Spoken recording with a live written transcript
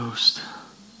Ghost.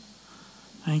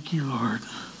 Thank you, Lord.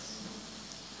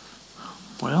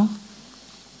 Well,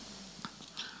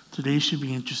 today should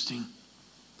be interesting.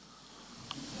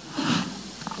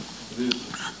 It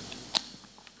is.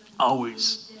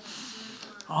 Always.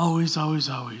 Always, always,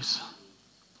 always.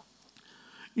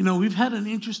 You know, we've had an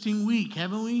interesting week,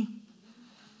 haven't we?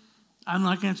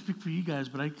 I can't speak for you guys,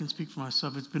 but I can speak for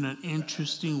myself. It's been an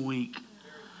interesting week.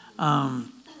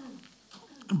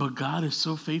 But God is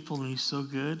so faithful and He's so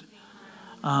good.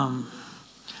 I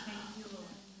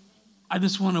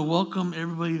just want to welcome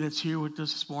everybody that's here with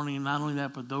us this morning, and not only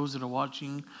that, but those that are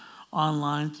watching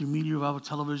online through Media Revival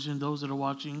Television, those that are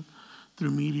watching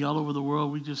through media all over the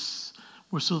world.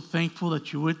 We're so thankful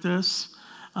that you're with us.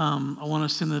 I want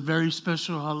to send a very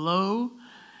special hello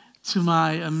to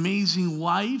my amazing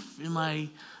wife and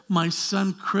my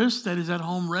son Chris that is at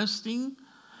home resting.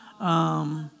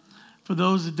 For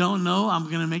those that don't know, I'm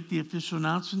going to make the official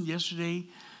announcement. Yesterday,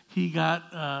 he got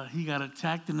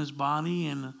attacked in his body,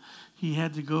 and he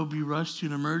had to go be rushed to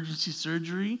an emergency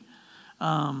surgery.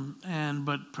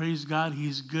 But praise God,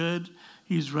 he's good.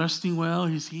 He's resting well.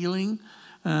 He's healing.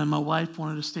 My wife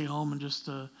wanted to stay home and just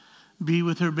be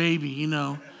with her baby. You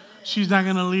know, she's not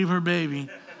going to leave her baby.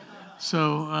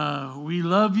 So we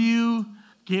love you.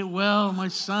 Get well, my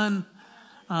son.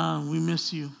 We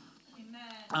miss you.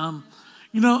 I've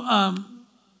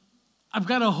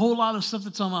got a whole lot of stuff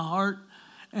that's on my heart,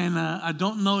 and I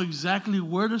don't know exactly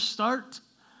where to start.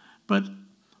 But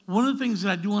one of the things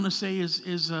that I do want to say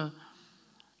is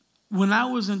when I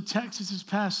was in Texas this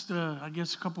past, I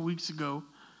guess a couple weeks ago,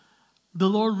 the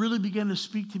Lord really began to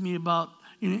speak to me about,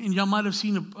 and y'all might have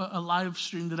seen a live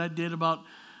stream that I did about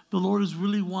the Lord is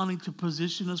really wanting to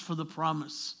position us for the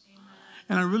promise. Amen.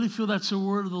 And I really feel that's a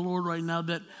word of the Lord right now,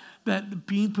 that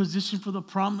being positioned for the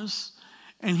promise.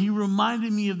 And He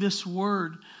reminded me of this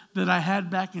word that I had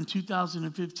back in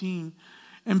 2015.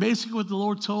 And basically what the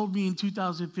Lord told me in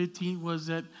 2015 was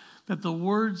that the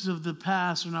words of the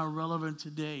past are not relevant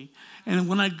today. And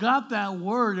when I got that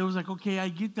word, it was like, okay, I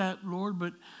get that, Lord,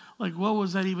 but like, what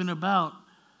was that even about?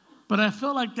 But I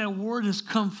felt like that word has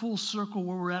come full circle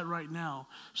where we're at right now,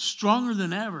 stronger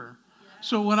than ever. Yeah.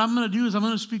 So what I'm going to do is I'm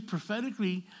going to speak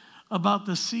prophetically about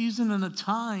the season and the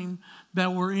time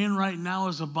that we're in right now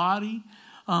as a body,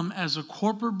 as a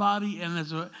corporate body, and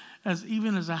as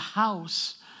even as a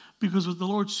house, because with the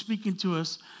Lord speaking to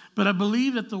us. But I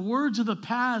believe that the words of the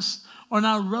past are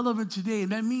not relevant today.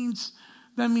 And that means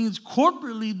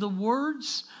corporately the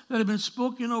words that have been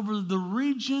spoken over the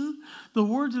region, the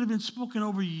words that have been spoken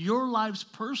over your lives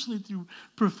personally through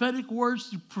prophetic words,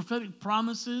 through prophetic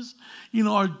promises,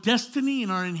 our destiny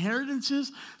and our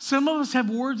inheritances. Some of us have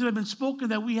words that have been spoken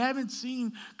that we haven't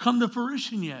seen come to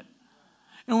fruition yet.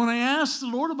 And when I asked the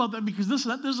Lord about that, because there's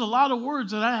a lot of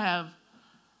words that I have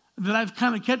that I've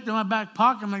kind of kept in my back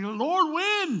pocket. I'm like, Lord,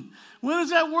 when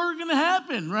is that word going to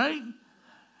happen, right?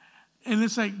 And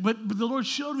it's like, but the Lord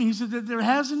showed me, He said that there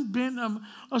hasn't been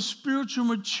a spiritual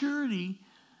maturity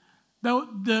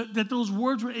that those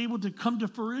words were able to come to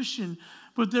fruition.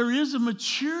 But there is a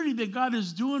maturity that God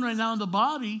is doing right now in the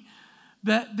body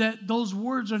that those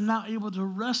words are now able to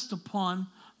rest upon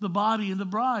the body and the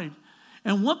bride.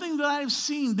 And one thing that I've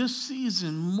seen this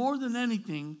season, more than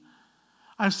anything,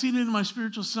 I've seen it in my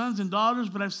spiritual sons and daughters,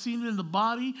 but I've seen it in the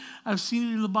body. I've seen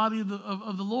it in the body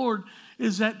of the Lord,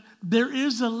 is that there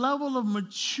is a level of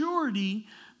maturity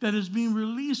that is being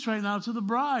released right now to the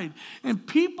bride. And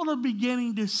people are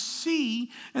beginning to see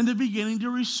and they're beginning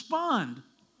to respond.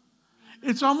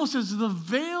 It's almost as if the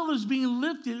veil is being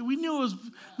lifted. We knew it was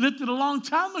lifted a long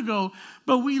time ago,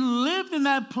 but we lived in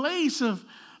that place of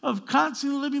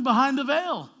constantly living behind the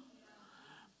veil.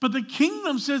 But the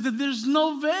kingdom says that there's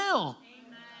no veil.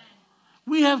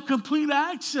 We have complete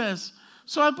access.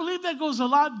 So I believe that goes a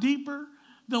lot deeper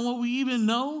than what we even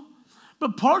know.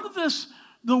 But part of this,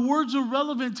 the words are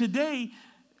relevant today.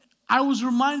 I was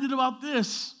reminded about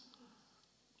this.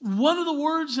 One of the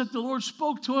words that the Lord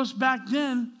spoke to us back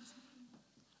then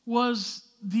was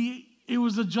the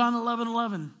John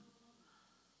 11:11.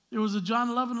 It was the John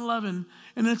 11:11.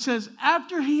 And it says,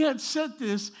 after He had said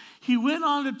this, He went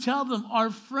on to tell them, our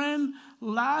friend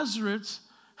Lazarus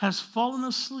has fallen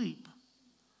asleep.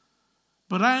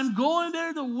 But I am going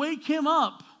there to wake him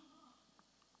up.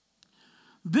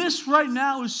 This right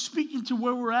now is speaking to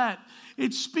where we're at.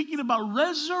 It's speaking about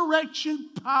resurrection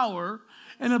power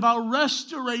and about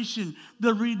restoration,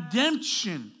 the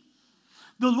redemption.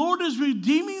 The Lord is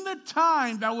redeeming the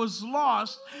time that was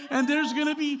lost, and there's going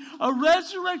to be a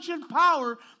resurrection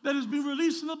power that is being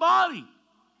released in the body.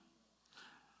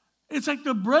 It's like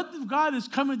the breath of God is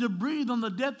coming to breathe on the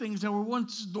dead things that were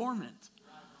once dormant.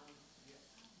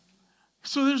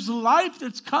 So there's life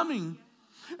that's coming.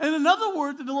 And another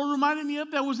word that the Lord reminded me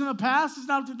of that was in the past, is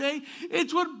now today,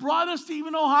 it's what brought us to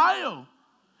even Ohio.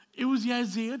 It was the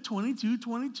Isaiah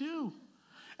 22:22.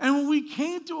 And when we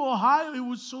came to Ohio, it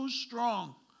was so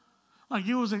strong.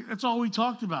 That's all we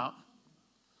talked about.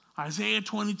 Isaiah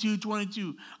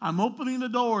 22:22. I'm opening the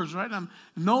doors, right?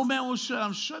 No man will shut.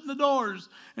 I'm shutting the doors,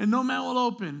 and no man will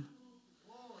open.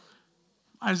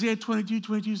 Isaiah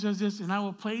 22:22 says this, and I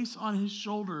will place on his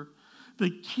shoulder the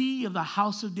key of the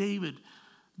house of David.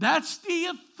 That's the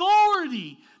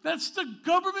authority. That's the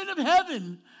government of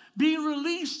heaven being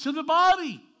released to the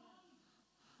body.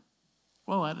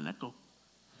 Whoa, I had an echo.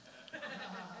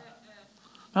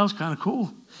 That was kind of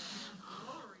cool.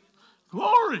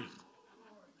 Glory.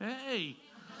 Hey.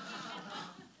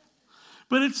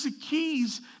 But it's the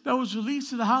keys that was released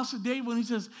to the house of David when he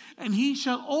says, and he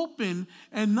shall open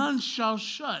and none shall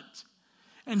shut.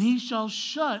 And he shall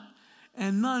shut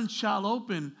and none shall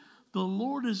open. The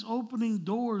Lord is opening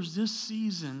doors this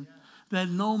season that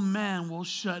no man will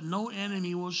shut, no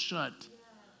enemy will shut.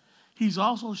 He's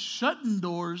also shutting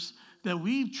doors that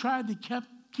we've tried to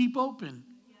keep open.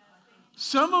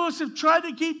 Some of us have tried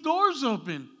to keep doors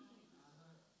open.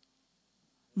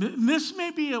 This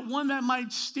may be one that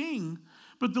might sting,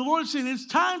 but the Lord's saying it's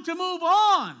time to move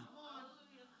on.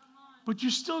 But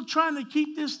you're still trying to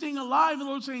keep this thing alive. And the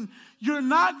Lord's saying you're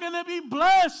not going to be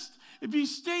blessed if you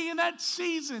stay in that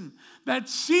season. That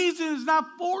season is not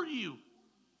for you.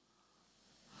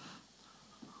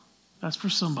 That's for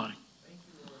somebody.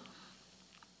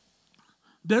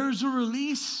 There's a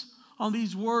release on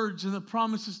these words and the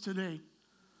promises today.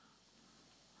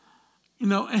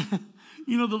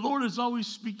 The Lord is always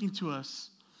speaking to us.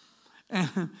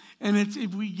 And it's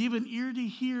if we give an ear to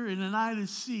hear and an eye to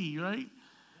see, right?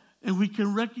 And we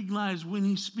can recognize when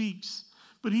he speaks.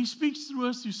 But he speaks through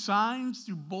us through signs,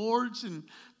 through boards, and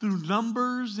through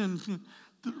numbers. And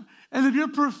if you're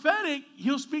prophetic,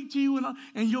 he'll speak to you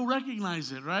and you'll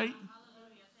recognize it, right?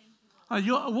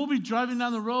 We'll be driving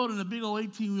down the road and a big old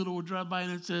 18-wheeler will drive by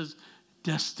and it says,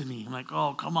 destiny. I'm like,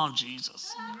 oh, come on,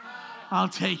 Jesus. I'll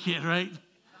take it, right?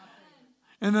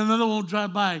 And another one will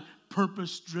drive by,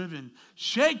 purpose-driven.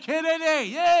 Shake it,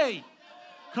 yay!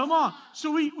 Come on.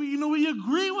 So we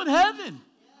agree with heaven.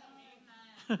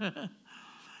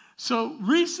 So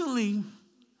recently,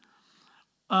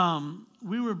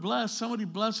 we were blessed. Somebody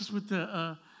blessed us with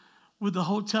the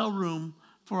hotel room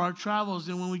for our travels.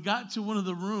 And when we got to one of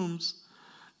the rooms,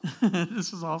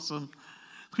 this is awesome.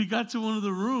 We got to one of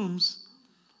the rooms,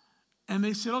 and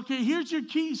they said, okay, here's your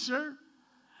key, sir.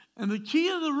 And the key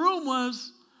of the room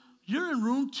was, you're in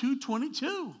room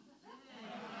 222.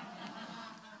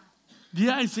 The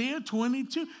Isaiah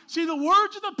 22. See, the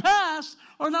words of the past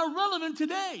are not relevant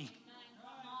today.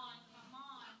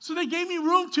 So they gave me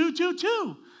room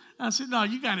 222. I said, no,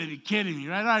 you got to be kidding me,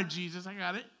 right? All right, Jesus, I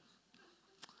got it.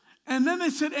 And then they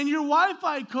said, and your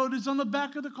Wi-Fi code is on the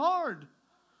back of the card.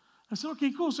 I said,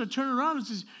 okay, cool. So I turned around and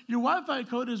says, your Wi-Fi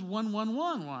code is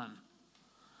 1111.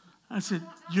 I said,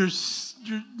 you're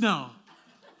no.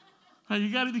 You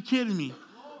got to be kidding me.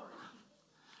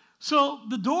 So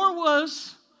the door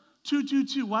was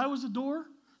 222. Why was the door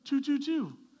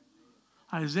 222?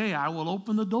 Isaiah, I will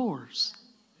open the doors.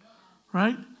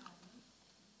 Right?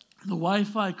 The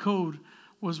Wi-Fi code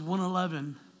was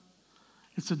 111.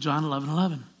 It's a John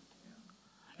 11:11.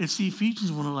 It's the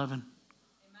Ephesians 1:11.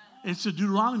 It's the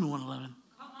Deuteronomy 1:11.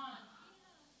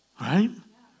 Right?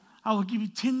 I will give you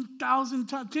 10,000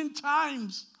 times, 10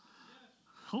 times.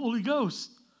 Holy Ghost.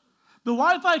 The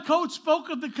Wi-Fi code spoke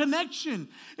of the connection.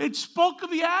 It spoke of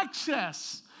the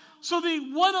access. So the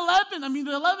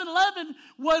 1111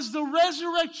 was the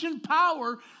resurrection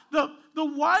power. The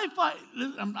Wi-Fi,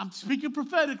 I'm speaking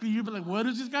prophetically. You'll be like, what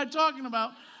is this guy talking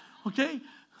about? Okay?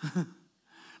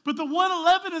 But the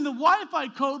 111 in the Wi-Fi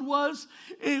code was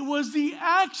the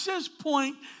access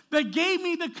point that gave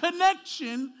me the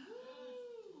connection.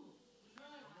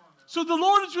 So the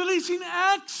Lord is releasing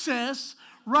access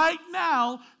right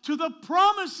now to the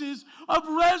promises of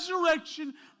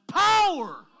resurrection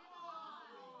power.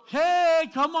 Hey,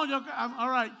 come on. All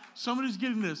right. Somebody's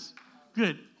getting this.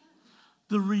 Good.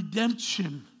 The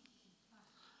redemption.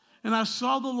 And I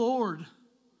saw the Lord.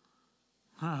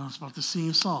 I was about to sing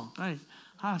a song. Hey,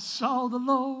 I saw the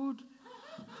Lord.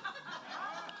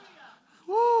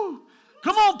 Woo.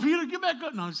 Come on, Peter. Get back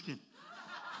up. No, I'm just kidding.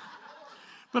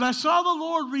 But I saw the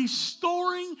Lord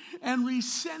restoring and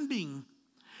resending.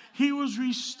 He was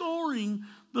restoring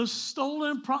the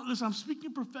stolen promise. Listen, I'm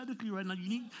speaking prophetically right now.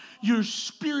 Your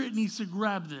spirit needs to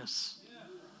grab this.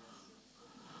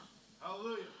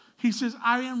 Hallelujah. He says,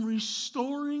 I am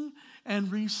restoring and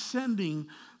resending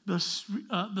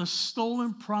the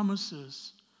stolen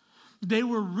promises. They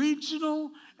were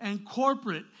regional and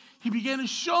corporate. He began to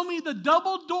show me the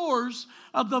double doors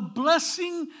of the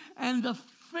blessing and the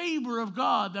favor of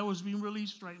God that was being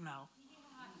released right now.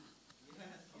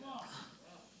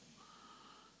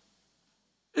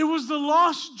 It was the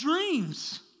lost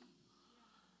dreams.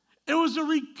 It was the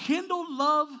rekindled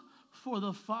love for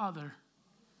the Father.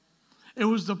 It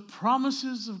was the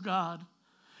promises of God.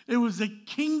 It was the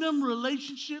kingdom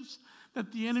relationships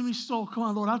that the enemy stole. Come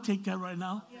on, Lord, I'll take that right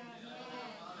now.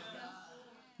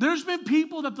 There's been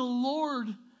people that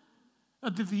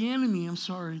that the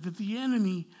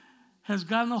enemy has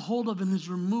gotten a hold of and has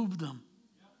removed them.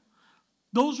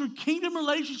 Those were kingdom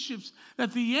relationships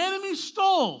that the enemy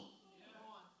stole.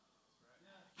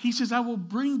 He says, I will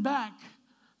bring back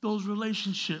those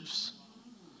relationships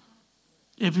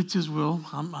if it's his will.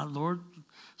 Lord,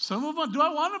 some of them, do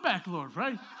I want it back, Lord,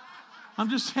 right? I'm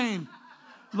just saying,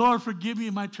 Lord, forgive me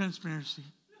my transparency.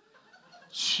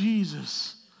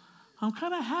 Jesus. I'm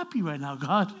kind of happy right now,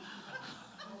 God.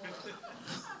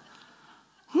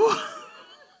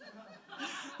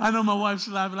 I know my wife's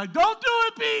laughing like, don't do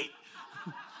it, Pete.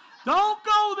 Don't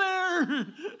go there.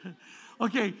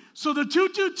 Okay, so the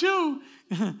 222,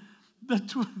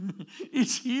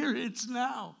 it's here, it's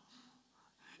now.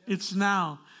 It's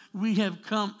now. We have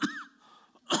come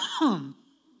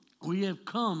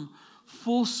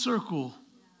full circle.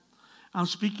 I'm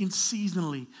speaking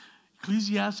seasonally.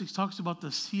 Ecclesiastes talks about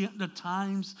the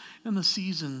times and the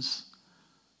seasons.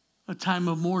 A time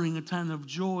of mourning, a time of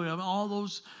joy, all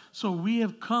those. So we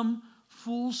have come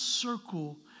full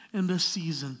circle in this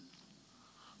season.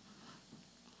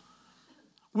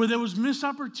 Where there was missed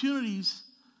opportunities,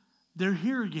 they're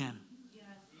here again. Yes.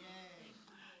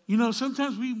 You know,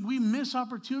 sometimes we miss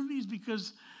opportunities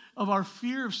because of our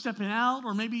fear of stepping out,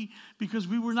 or maybe because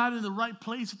we were not in the right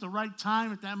place at the right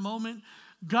time at that moment.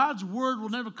 God's word will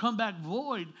never come back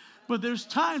void, but there's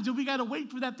times that we got to wait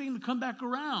for that thing to come back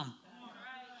around.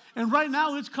 And right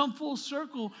now, it's come full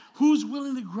circle. Who's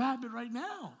willing to grab it right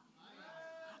now?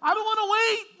 I don't want to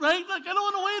wait, right? Like, I don't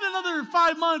want to wait another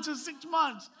 5 months or 6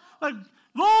 months. Like,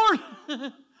 Lord,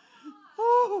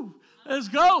 woo, let's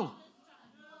go.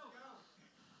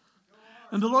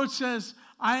 And the Lord says,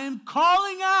 I am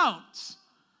calling out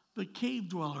the cave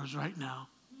dwellers right now.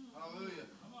 Hallelujah.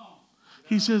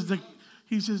 He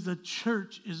says the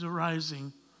church is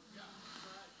arising.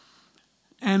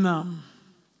 And,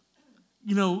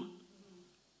 you know,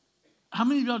 how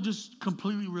many of y'all just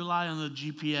completely rely on the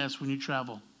GPS when you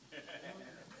travel?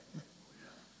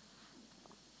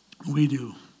 We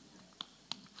do.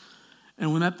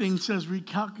 And when that thing says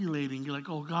recalculating, you're like,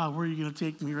 oh, God, where are you going to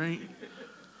take me, right?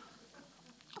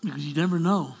 Because you never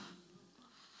know.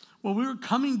 Well, we were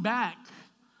coming back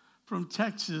from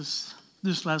Texas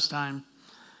this last time,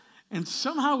 and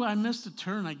somehow I missed a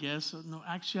turn, I guess. No,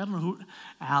 actually, I don't know who.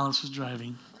 Alice was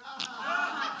driving.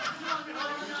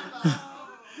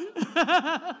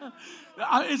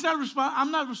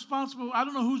 I'm not responsible. I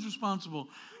don't know who's responsible.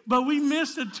 But we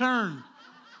missed a turn.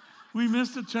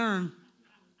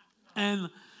 And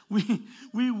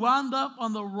we wound up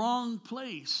on the wrong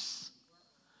place.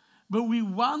 But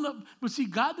see,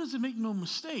 God doesn't make no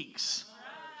mistakes.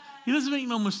 He doesn't make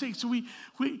no mistakes. So it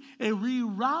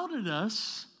rerouted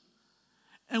us,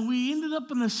 and we ended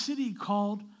up in a city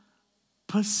called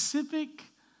Pacific,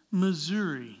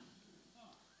 Missouri.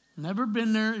 Never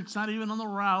been there. It's not even on the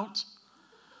route.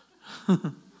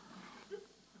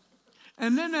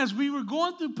 And then as we were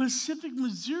going through Pacific,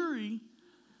 Missouri,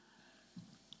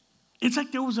 it's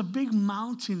like there was a big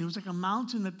mountain. It was like a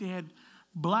mountain that they had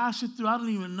blasted through. I don't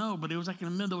even know, but it was like in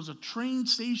the middle. There was a train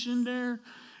station there.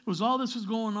 It was all this was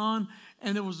going on,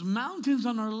 and there was mountains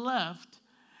on our left,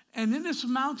 and in this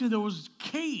mountain there was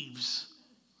caves.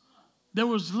 There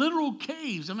was literal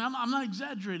caves. I mean, I'm not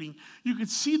exaggerating. You could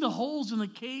see the holes in the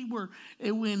cave where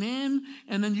it went in,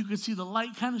 and then you could see the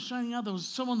light kind of shining out. There was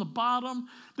some on the bottom.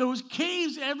 There was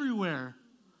caves everywhere.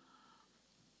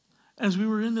 As we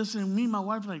were in this, and me and my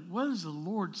wife were like, what is the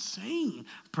Lord saying?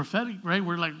 Prophetic, right?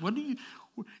 We're like,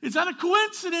 it's not a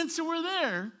coincidence that we're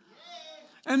there.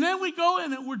 And then we go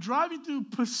and we're driving through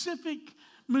Pacific,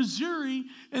 Missouri,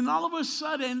 and all of a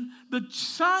sudden the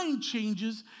sign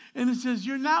changes and it says,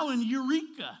 you're now in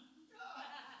Eureka.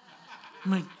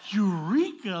 I'm like,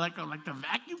 Eureka? Like the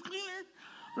vacuum cleaner?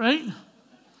 Right?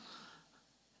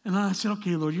 And I said,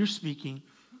 okay, Lord, you're speaking.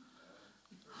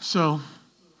 So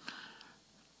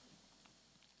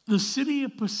the city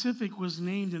of Pacific was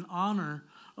named in honor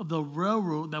of the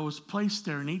railroad that was placed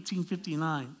there in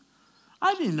 1859.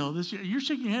 I didn't know this. You're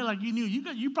shaking your head like you knew.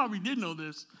 You probably did know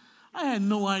this. I had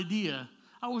no idea.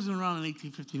 I wasn't around in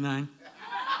 1859.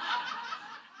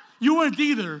 You weren't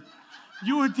either.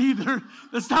 You weren't either.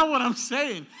 That's not what I'm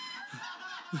saying.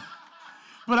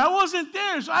 But I wasn't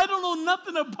there, so I don't know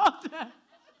nothing about that.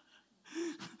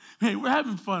 Hey, we're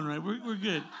having fun, right? We're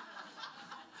good.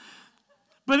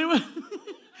 But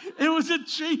it was a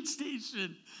train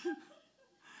station.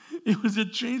 It was a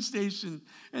train station.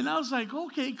 And I was like,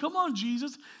 okay, come on,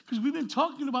 Jesus, because we've been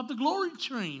talking about the glory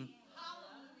train.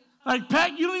 Like,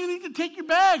 Pat, you don't even need to take your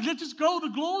bags. Let's just go. The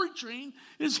glory train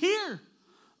is here.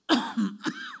 The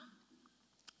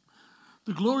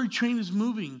glory train is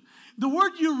moving. The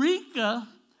word eureka,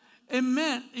 it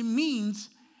means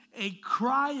a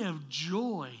cry of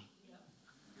joy.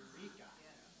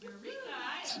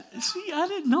 Eureka. See, I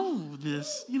didn't know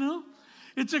this,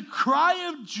 It's a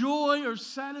cry of joy or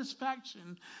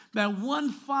satisfaction that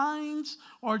one finds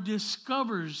or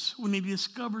discovers when they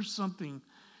discover something.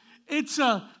 It's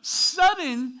a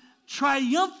sudden,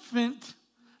 triumphant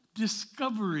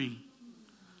discovery.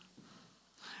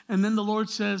 And then the Lord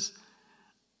says,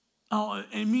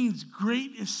 it means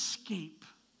great escape.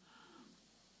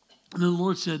 And the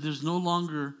Lord said, there's no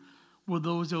longer will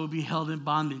those that will be held in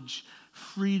bondage.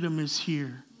 Freedom is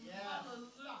here. Yeah.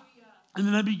 And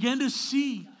then I began to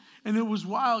see, and it was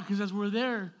wild because as we're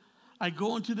there, I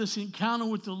go into this encounter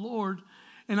with the Lord,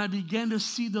 and I began to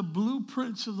see the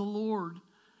blueprints of the Lord.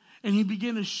 And he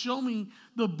began to show me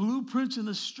the blueprints and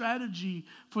the strategy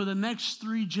for the next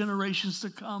 3 generations to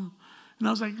come. And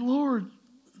I was like, Lord.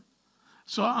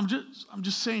 So I'm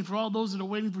just saying, for all those that are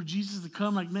waiting for Jesus to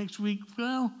come like next week,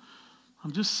 well,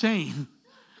 I'm just saying,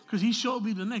 because he showed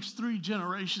me the next 3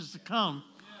 generations to come.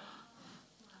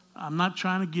 I'm not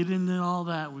trying to get into all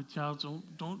that with y'all.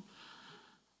 Don't.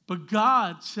 But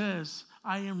God says,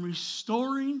 I am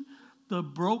restoring the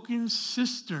broken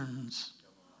cisterns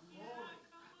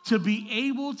to be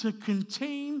able to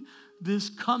contain this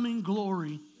coming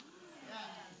glory.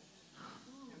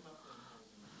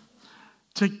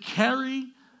 To carry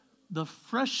the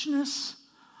freshness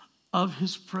of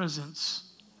his presence.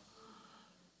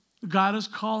 God is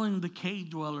calling the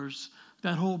cave dwellers,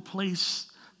 that whole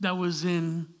place that was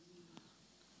in,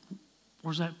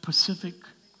 where's that, Pacific?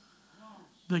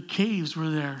 The caves were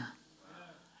there.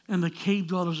 And the cave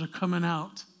dwellers are coming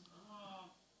out.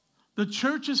 The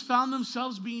church has found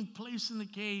themselves being placed in the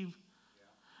cave.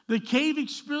 The cave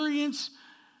experience,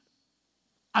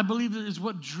 I believe, that is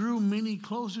what drew many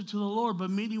closer to the Lord,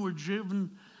 but many were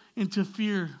driven into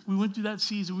fear. We went through that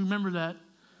season. Remember that.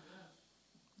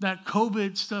 That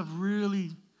COVID stuff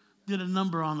really did a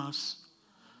number on us.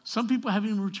 Some people haven't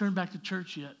even returned back to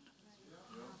church yet.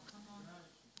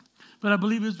 But I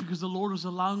believe it's because the Lord was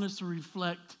allowing us to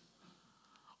reflect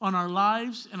on our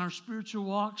lives and our spiritual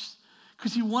walks,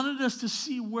 because he wanted us to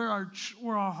see where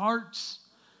our hearts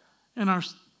and our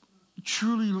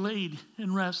truly laid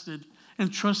and rested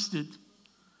and trusted.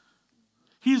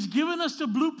 He has given us the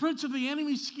blueprints of the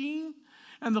enemy's scheme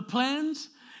and the plans,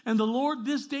 and the Lord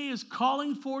this day is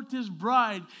calling forth his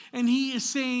bride, and he is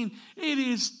saying, it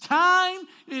is time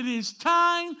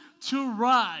to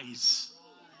rise.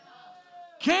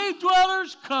 Cave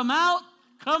dwellers, come out,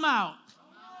 come out.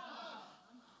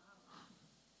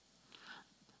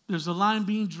 There's a line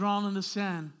being drawn in the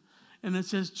sand, and it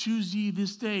says, choose ye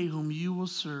this day whom you will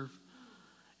serve.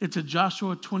 It's a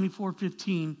Joshua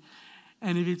 24:15.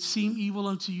 And if it seem evil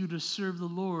unto you to serve the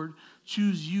Lord,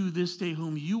 choose you this day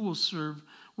whom you will serve,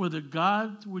 whether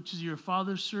God, which is your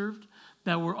father served,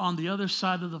 that were on the other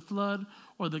side of the flood,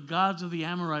 or the gods of the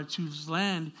Amorites, whose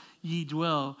land ye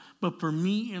dwell. But for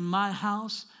me and my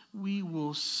house, we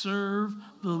will serve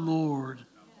the Lord.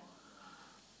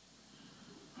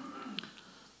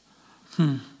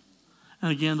 And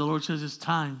again, the Lord says it's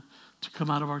time to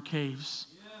come out of our caves.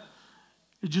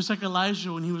 It's just like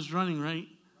Elijah when he was running, right?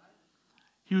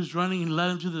 He was running and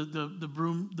led him to the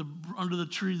broom, under the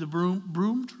tree, the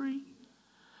broom tree.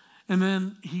 And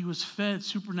then he was fed,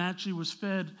 supernaturally was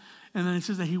fed. And then it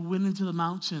says that he went into the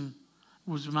mountain.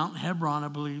 It was Mount Hebron, I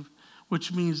believe,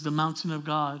 which means the mountain of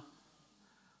God.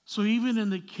 So even in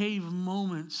the cave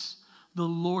moments, the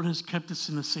Lord has kept us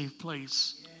in a safe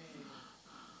place.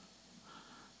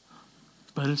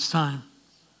 But it's time.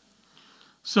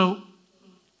 So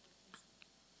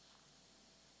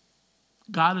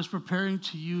God is preparing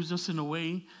to use us in a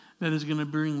way that is going to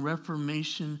bring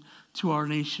reformation to our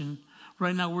nation.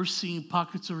 Right now, we're seeing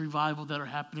pockets of revival that are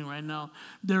happening right now.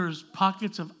 There's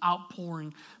pockets of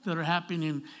outpouring that are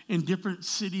happening in different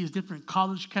cities, different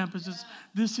college campuses.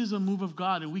 This is a move of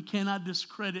God, and we cannot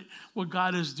discredit what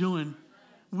God is doing.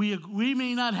 We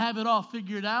may not have it all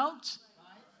figured out,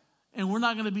 and we're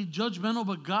not going to be judgmental,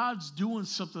 but God's doing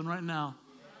something right now.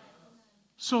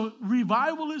 So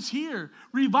revival is here.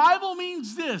 Revival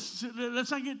means this.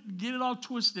 Let's not get it all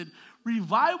twisted.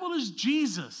 Revival is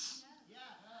Jesus.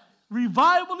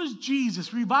 Revival is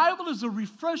Jesus. Revival is a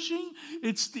refreshing.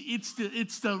 It's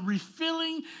the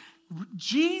refilling.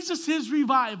 Jesus is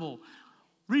revival.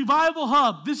 Revival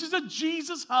hub. This is a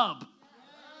Jesus hub.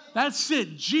 That's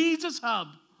it. Jesus hub.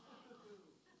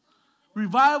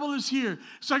 Revival is here.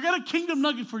 So I got a kingdom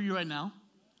nugget for you right now.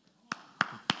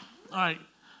 All right.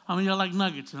 How many of y'all like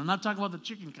nuggets? And I'm not talking about the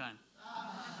chicken kind.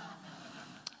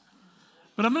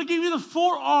 But I'm going to give you the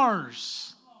 4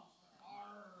 R's.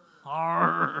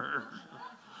 R.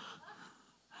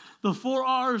 The 4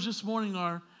 R's this morning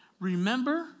are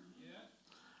remember,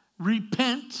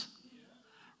 repent,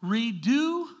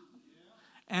 redo,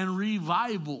 and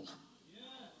revival.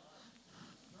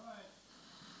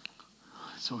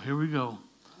 So here we go.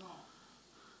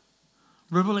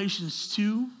 Revelations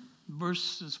 2,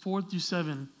 verses 4 through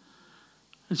 7.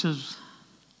 It says,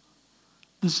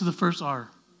 this is the first R.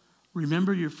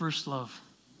 Remember your first love.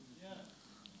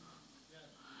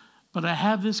 But I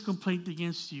have this complaint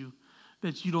against you,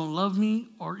 that you don't love me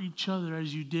or each other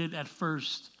as you did at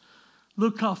first.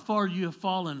 Look how far you have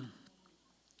fallen.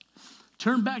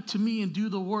 Turn back to me and do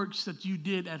the works that you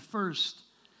did at first.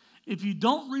 If you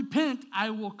don't repent, I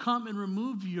will come and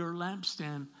remove your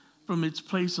lampstand from its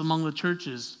place among the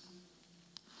churches.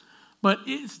 But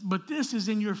this is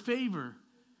in your favor.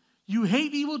 You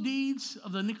hate evil deeds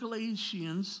of the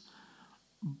Nicolaitans,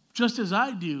 just as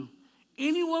I do.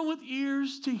 Anyone with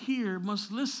ears to hear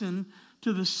must listen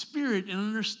to the Spirit and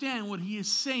understand what he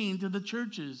is saying to the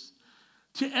churches.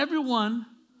 To everyone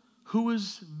who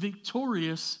is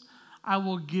victorious, I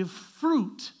will give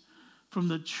fruit from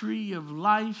the tree of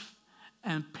life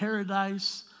and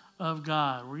paradise of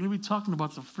God. We're going to be talking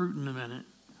about the fruit in a minute.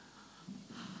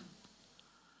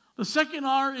 The second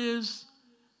R is,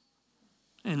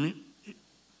 and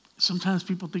sometimes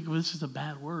people think of this as a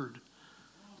bad word,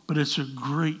 but it's a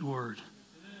great word.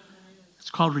 It's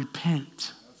called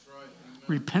repent. That's right. Amen.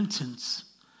 Repentance.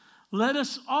 Let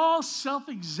us all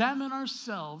self-examine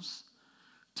ourselves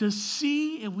to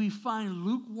see if we find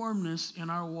lukewarmness in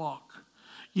our walk.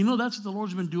 You know that's what the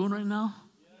Lord's been doing right now?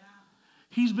 Yeah.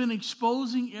 He's been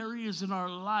exposing areas in our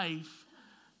life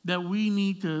that we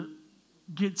need to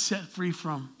get set free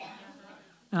from.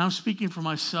 And I'm speaking for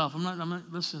myself. I'm not,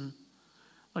 listen,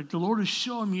 like the Lord is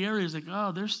showing me areas like,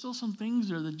 oh, there's still some things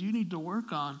there that you need to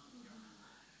work on.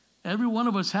 Every one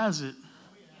of us has it.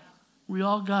 We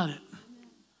all got it.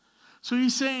 So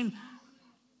he's saying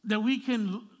that we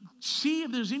can see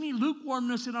if there's any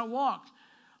lukewarmness in our walk.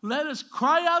 Let us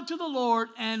cry out to the Lord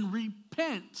and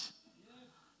repent.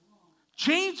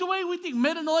 Change the way we think.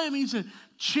 Metanoia means to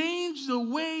change the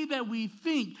way that we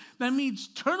think. That means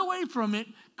turn away from it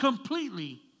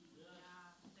completely.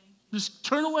 Just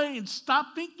turn away and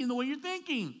stop thinking the way you're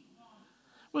thinking.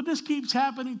 Well, this keeps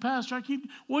happening, Pastor.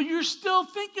 Well, you're still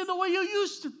thinking the way you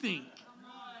used to think. Come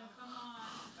on.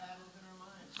 Battles in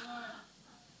our minds.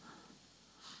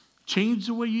 Change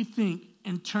the way you think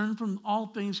and turn from all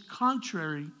things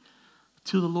contrary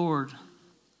to the Lord.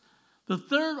 The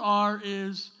third R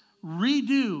is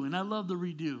redo, and I love the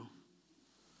redo.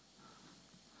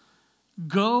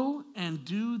 Go and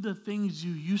do the things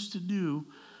you used to do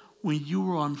when you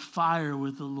were on fire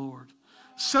with the Lord.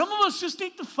 Some of us just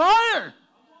need the fire.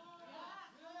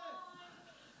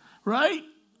 Right?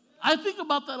 I think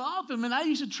about that often. Man, I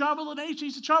used to travel the nation. I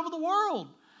used to travel the world.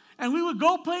 And we would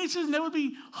go places and there would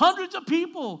be hundreds of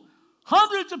people,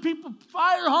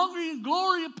 fire hungry and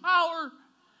glory and power.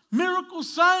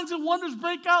 Miracles, signs, and wonders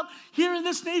break out here in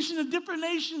this nation and different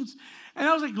nations. And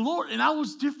I was like, Lord, and I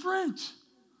was different.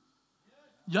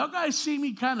 Y'all guys see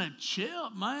me kind of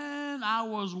chill. Man, I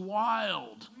was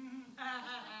wild.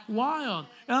 Wild.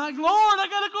 And I'm like, Lord, I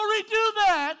got to go redo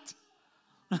that.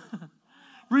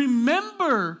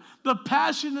 Remember the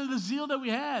passion and the zeal that we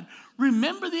had.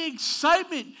 Remember the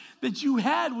excitement that you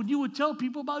had when you would tell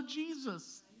people about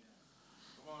Jesus.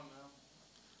 Come on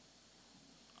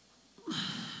now.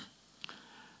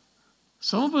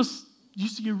 Some of us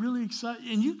used to get really excited,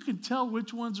 and you can tell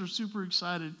which ones are super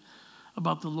excited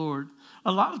about the Lord.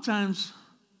 A lot of times,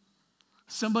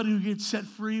 somebody who gets set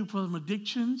free from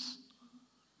addictions,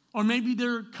 or maybe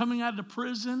they're coming out of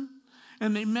prison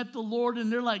and they met the Lord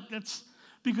and they're like, that's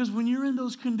because when you're in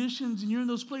those conditions and you're in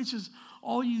those places,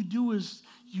 all you do is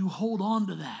you hold on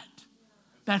to that.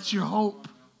 That's your hope.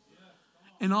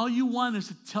 And all you want is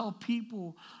to tell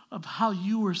people of how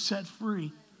you were set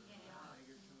free.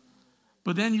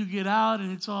 But then you get out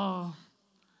and it's all,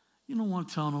 you don't want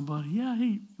to tell nobody. Yeah,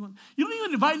 hey, you don't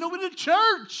even invite nobody to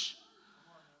church.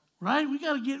 Right? We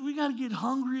gotta get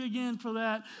hungry again for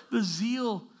that. The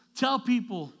zeal. Tell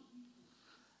people.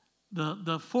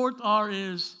 The fourth R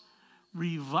is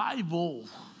revival.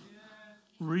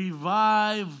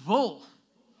 Revival.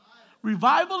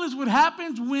 Revival is what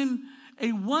happens when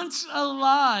a once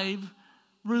alive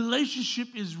relationship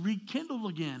is rekindled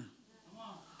again.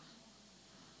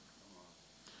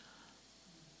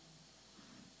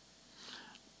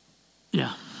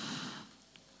 Yeah.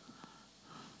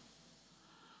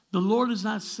 The Lord is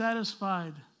not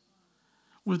satisfied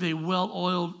with a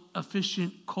well-oiled,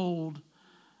 efficient, cold,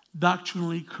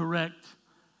 doctrinally correct,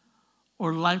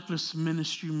 or lifeless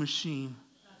ministry machine.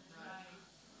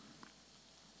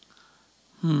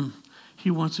 He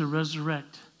wants to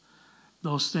resurrect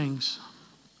those things.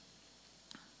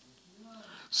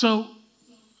 So,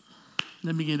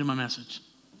 let me get into my message.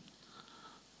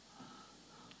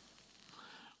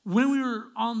 When we were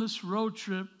on this road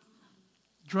trip,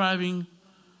 driving,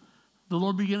 the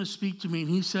Lord began to speak to me, and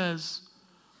He says,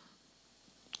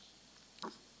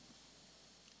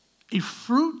 a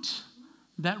fruit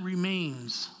that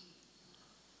remains.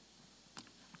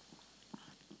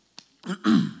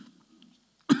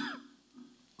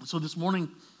 So this morning,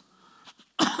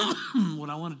 what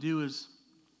I want to do is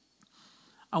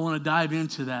I want to dive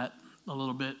into that a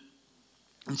little bit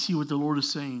and see what the Lord is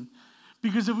saying.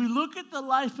 Because if we look at the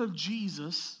life of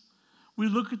Jesus, we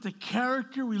look at the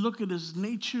character, we look at His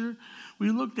nature, we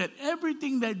looked at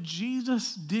everything that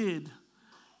Jesus did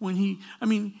when He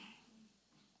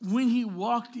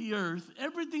walked the earth,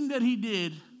 everything that He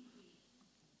did,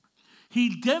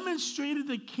 He demonstrated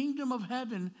the kingdom of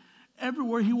heaven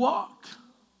everywhere He walked.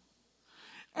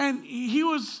 And He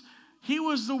was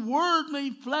the Word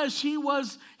made flesh. He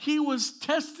was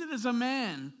tested as a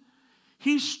man.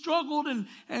 He struggled and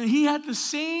He had the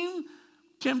same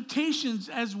temptations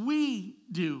as we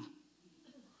do.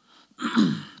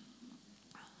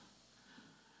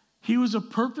 He was a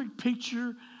perfect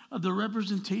picture of the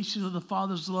representation of the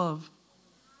Father's love.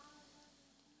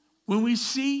 When we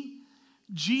see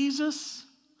Jesus,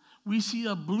 we see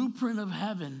a blueprint of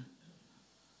heaven.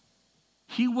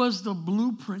 He was the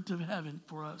blueprint of heaven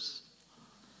for us.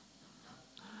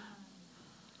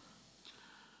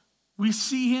 We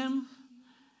see Him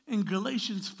in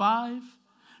Galatians 5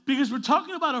 because we're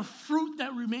talking about a fruit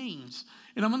that remains.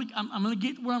 And I'm gonna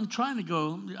get where I'm trying to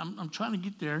go. I'm trying to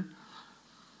get there.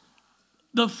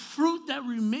 The fruit that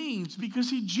remains,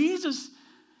 because Jesus,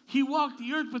 He walked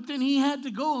the earth, but then He had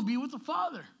to go and be with the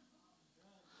Father.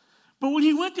 But when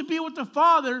He went to be with the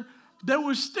Father, there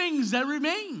was things that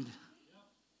remained.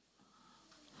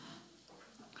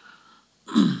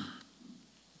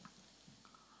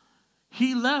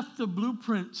 He left the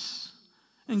blueprints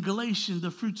in Galatians,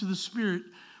 the fruits of the Spirit,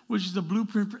 which is the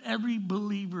blueprint for every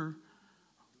believer,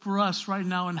 for us right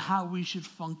now, and how we should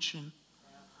function.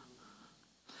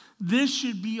 This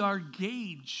should be our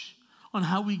gauge on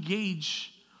how we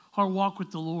gauge our walk with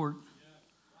the Lord.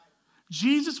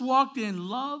 Jesus walked in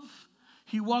love.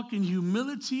 He walked in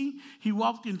humility. He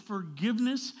walked in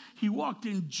forgiveness. He walked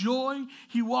in joy.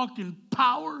 He walked in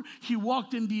power. He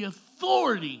walked in the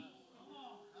authority.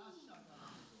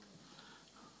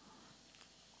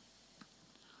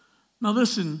 Now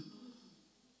listen,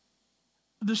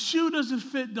 the shoe doesn't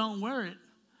fit, don't wear it.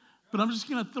 But I'm just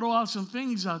going to throw out some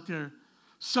things out there.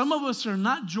 Some of us are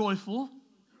not joyful.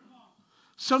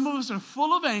 Some of us are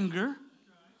full of anger.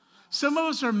 Some of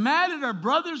us are mad at our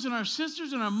brothers and our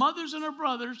sisters and our mothers and our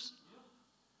brothers.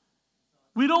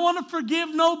 We don't want to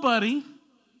forgive nobody.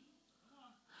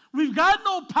 We've got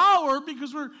no power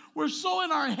because we're so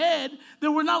in our head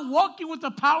that we're not walking with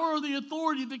the power or the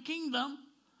authority of the kingdom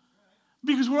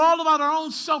because we're all about our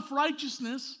own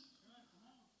self-righteousness.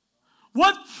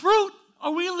 What fruit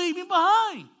are we leaving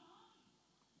behind?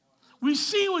 We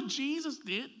see what Jesus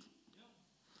did.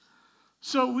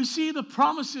 So we see the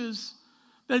promises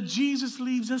that Jesus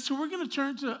leaves us. So we're going to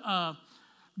turn to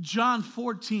John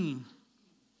 14.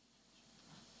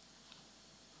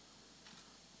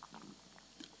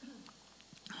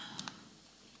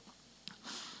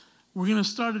 We're going to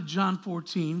start at John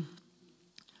 14.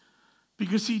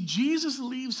 Because, see, Jesus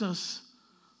leaves us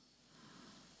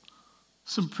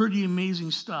some pretty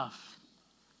amazing stuff.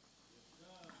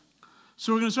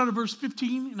 So we're going to start at verse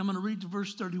 15, and I'm going to read to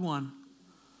verse 31.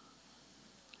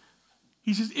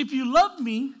 He says, if you love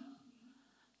me,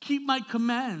 keep my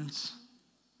commands,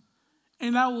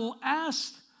 and I will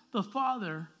ask the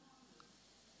Father.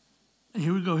 And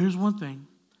here we go. Here's one thing.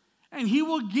 And He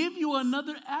will give you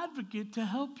another advocate to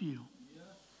help you.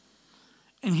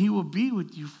 And He will be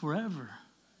with you forever.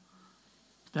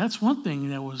 That's one thing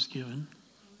that was given.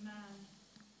 Amen.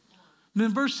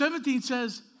 Then verse 17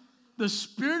 says, the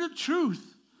Spirit of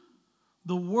truth,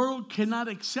 the world cannot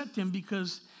accept him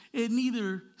because it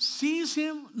neither sees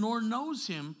him nor knows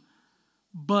him,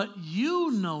 but you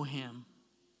know him.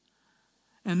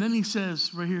 And then he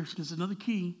says, right here, there's another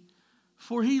key,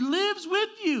 for he lives with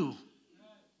you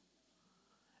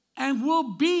and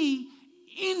will be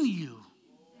in you.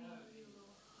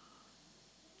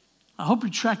 I hope you're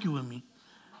tracking with me.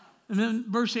 And then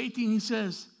verse 18, he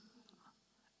says,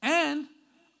 and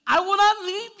I will not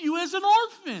leave you as an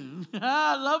orphan.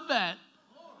 I love that.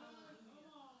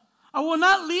 I will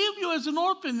not leave you as an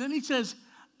orphan. Then he says,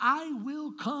 I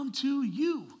will come to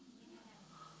you.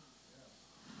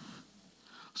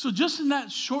 So just in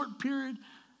that short period,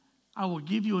 I will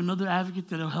give you another advocate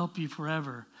that will help you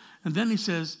forever. And then he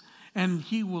says, and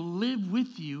he will live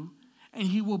with you, and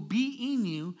he will be in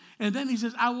you. And then he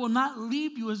says, I will not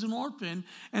leave you as an orphan,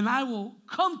 and I will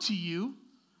come to you.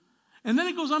 And then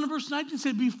it goes on in verse 19 and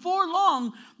says, before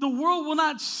long, the world will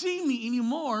not see me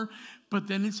anymore. But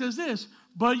then it says this,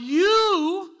 but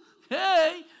you,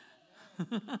 hey,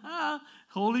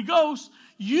 Holy Ghost,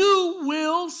 you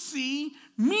will see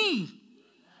me.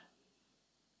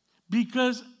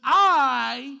 Because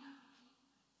I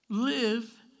live,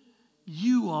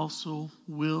 you also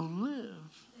will live.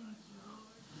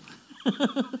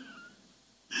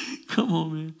 Come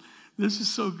on, man. This is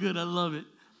so good. I love it.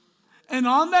 And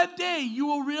on that day, you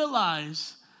will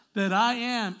realize that I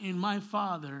am in my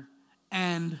Father.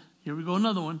 And here we go,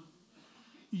 another one.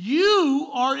 You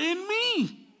are in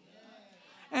me.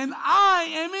 And I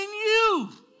am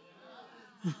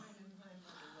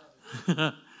in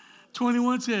you.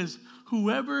 21 says,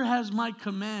 whoever has my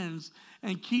commands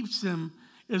and keeps them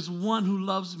is one who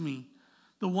loves me.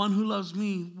 The one who loves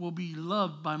me will be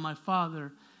loved by my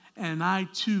Father, and I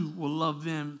too will love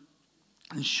them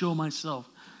and show myself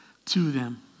to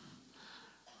them.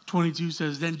 22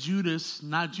 says, then Judas,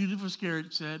 not Judas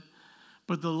Iscariot, said,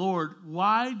 but the Lord,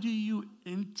 why do you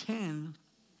intend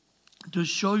to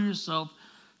show yourself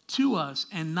to us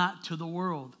and not to the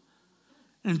world?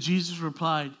 And Jesus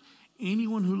replied,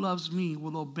 anyone who loves me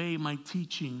will obey my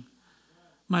teaching.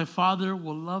 My Father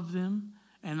will love them,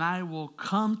 and I will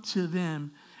come to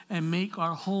them and make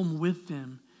our home with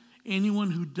them.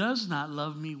 Anyone who does not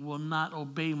love me will not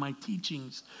obey my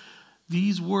teachings.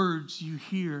 These words you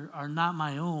hear are not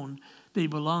my own. They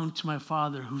belong to my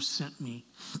Father who sent me.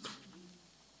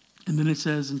 And then it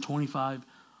says in 25,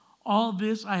 all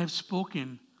this I have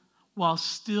spoken while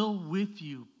still with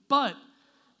you. But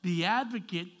the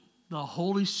advocate, the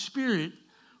Holy Spirit,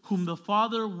 whom the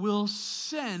Father will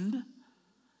send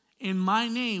in my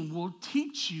name, will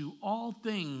teach you all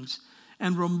things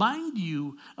and remind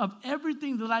you of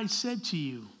everything that I said to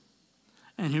you.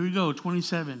 And here we go,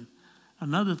 27.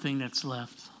 Another thing that's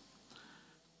left.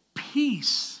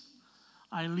 Peace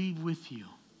I leave with you.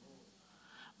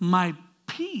 My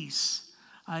peace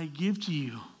I give to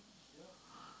you.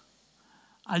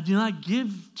 I do not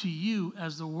give to you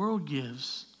as the world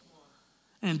gives.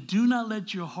 And do not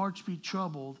let your hearts be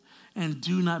troubled, and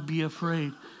do not be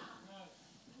afraid.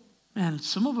 Man,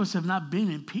 some of us have not been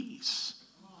in peace.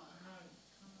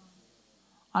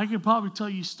 I could probably tell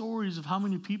you stories of how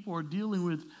many people are dealing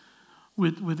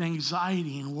with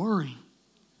anxiety and worry.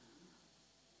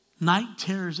 Night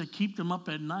terrors that keep them up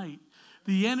at night.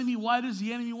 The enemy, why does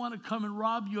the enemy want to come and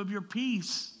rob you of your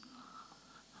peace?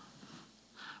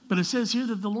 But it says here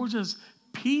that the Lord says,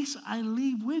 peace I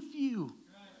leave with you.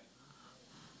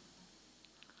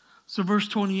 So verse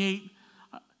 28,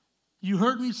 you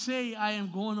heard me say, I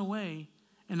am going away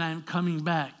and I am coming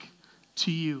back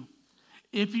to you.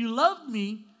 If you love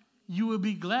me, you will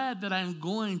be glad that I am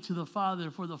going to the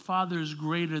Father, for the Father is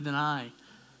greater than I.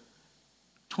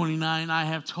 29, I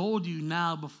have told you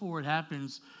now before it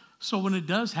happens, so when it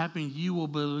does happen, you will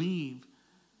believe.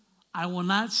 I will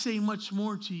not say much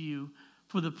more to you,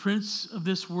 for the prince of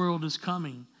this world is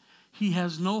coming. He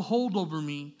has no hold over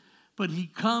me, but he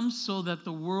comes so that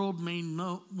the world may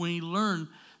learn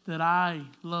that I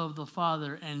love the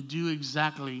Father and do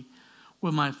exactly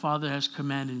what my Father has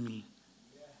commanded me.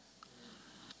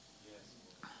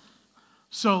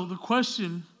 So the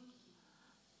question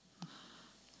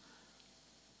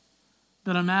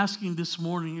that I'm asking this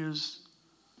morning is,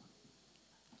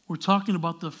 we're talking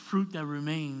about the fruit that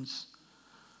remains.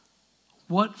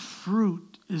 What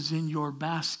fruit is in your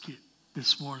basket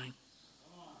this morning?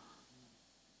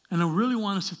 And I really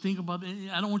want us to think about it.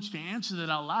 I don't want you to answer that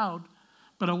out loud,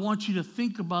 but I want you to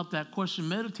think about that question.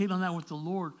 Meditate on that with the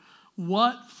Lord.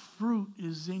 What fruit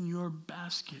is in your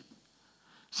basket?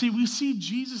 See, we see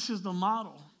Jesus as the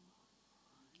model,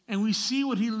 and we see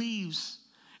what he leaves,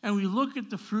 and we look at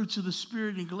the fruits of the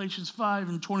Spirit in Galatians 5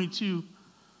 and 22,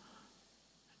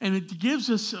 And it gives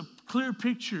us a clear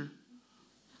picture.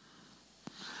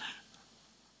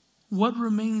 What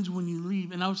remains when you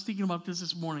leave? And I was thinking about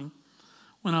this morning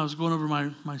when I was going over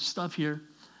my stuff here.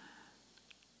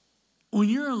 When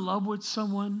you're in love with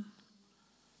someone,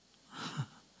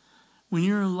 when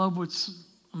you're in love with,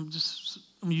 I'm going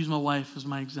to use my wife as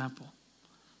my example.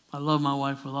 I love my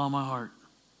wife with all my heart.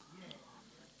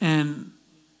 And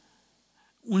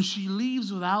when she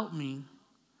leaves without me,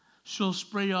 she'll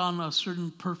spray on a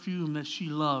certain perfume that she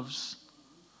loves.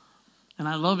 And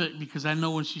I love it because I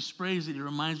know when she sprays it, it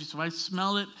reminds me. So if I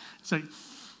smell it, it's like,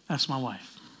 that's my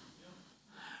wife.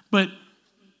 But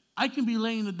I can be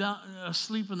laying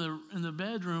asleep in the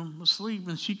bedroom, asleep,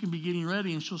 and she can be getting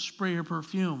ready, and she'll spray her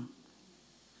perfume.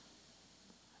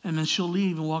 And then she'll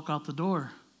leave and walk out the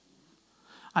door.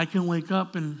 I can wake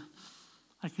up and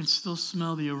I can still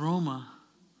smell the aroma.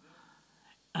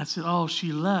 I said, oh,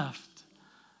 she left.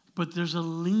 But there's a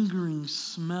lingering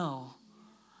smell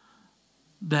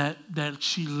that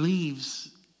she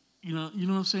leaves. You know what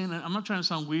I'm saying? I'm not trying to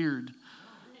sound weird.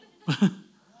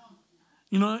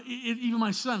 Even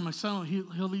my son,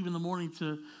 he'll leave in the morning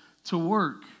to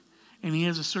work, and he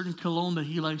has a certain cologne that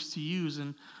he likes to use,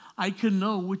 and I can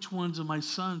know which ones of my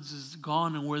sons is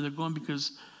gone and where they're going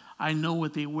because I know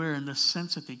what they wear and the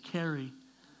scents that they carry.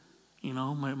 You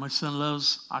know, my son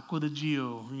loves Acqua di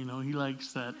Gio. You know, he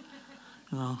likes that.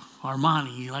 You know,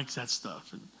 Armani, he likes that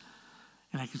stuff.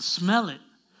 And I can smell it.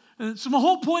 And so my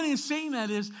whole point in saying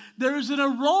that is there is an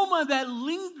aroma that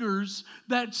lingers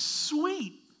that's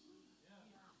sweet.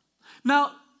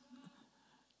 Now,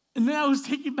 and then I was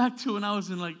taken back to when I was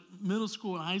in like middle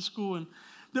school and high school, and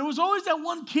there was always that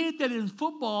one kid that in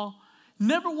football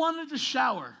never wanted to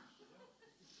shower.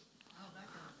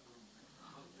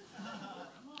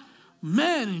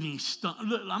 Man, and he stunk.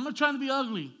 Look, I'm not trying to be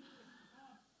ugly.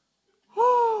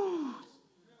 Whoo.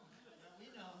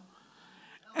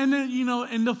 And then,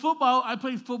 in the football, I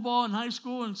played football in high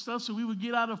school and stuff, so we would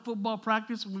get out of football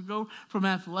practice and we'd go from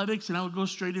athletics, and I would go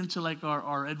straight into like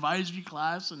our advisory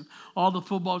class, and all the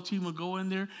football team would go in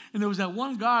there. And there was that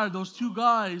one guy, those two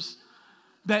guys,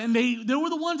 they were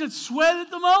the ones that sweated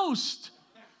the most.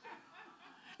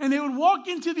 And they would walk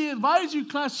into the advisory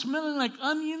class smelling like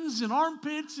onions and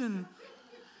armpits and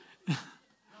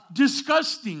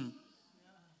disgusting.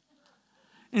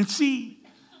 And see,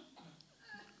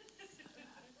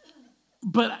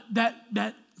 but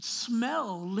that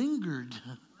smell lingered.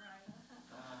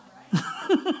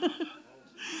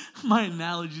 My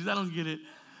analogies, I don't get it.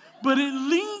 But it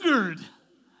lingered.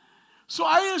 So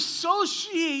I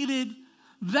associated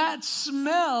that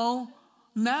smell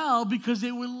now because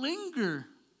it would linger.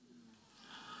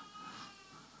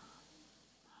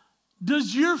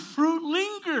 Does your fruit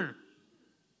linger?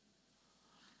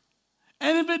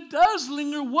 And if it does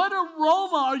linger, what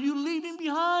aroma are you leaving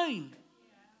behind?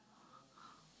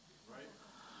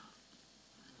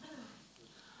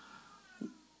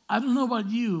 I don't know about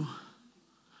you,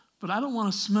 but I don't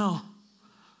want to smell.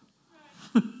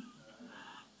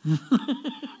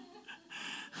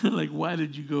 Like, why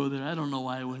did you go there? I don't know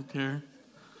why I went there.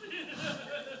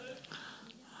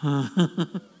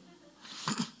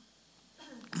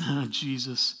 Oh,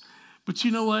 Jesus. But you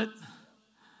know what?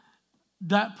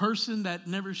 That person that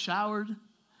never showered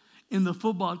in the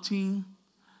football team,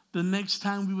 the next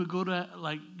time we would go to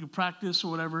like practice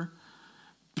or whatever,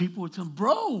 people would tell him,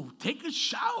 bro, take a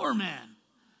shower, man.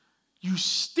 You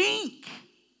stink.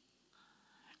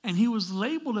 And he was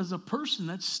labeled as a person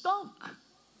that stunk.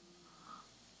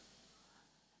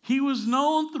 He was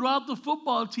known throughout the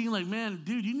football team like, man,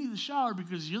 dude, you need to shower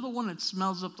because you're the one that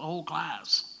smells up the whole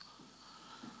class.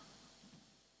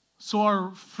 So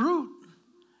our fruit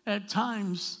at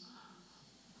times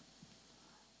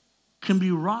can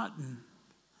be rotten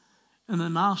in the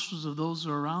nostrils of those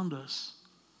who are around us.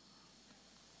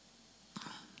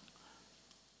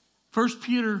 1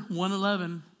 Peter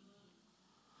 1:11,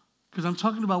 because I'm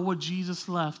talking about what Jesus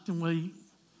left and what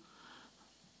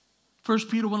 1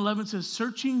 Peter 1:11 says,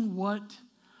 searching what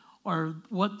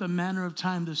the manner of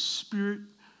time the Spirit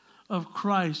of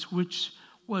Christ, which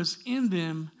was in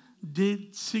them,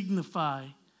 did signify,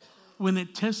 when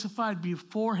it testified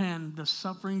beforehand the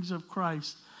sufferings of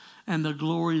Christ and the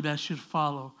glory that should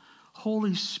follow.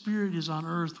 Holy Spirit is on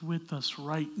earth with us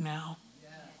right now.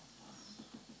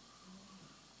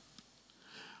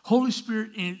 Holy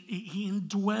Spirit, He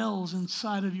indwells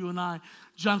inside of you and I.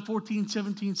 John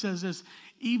 14:17 says this,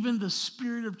 even the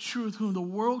Spirit of truth, whom the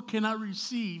world cannot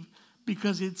receive,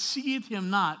 because it seeth him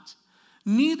not,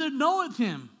 neither knoweth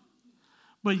him.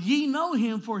 But ye know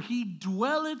him, for he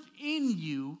dwelleth in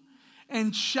you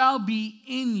and shall be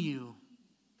in you.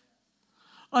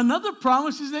 Another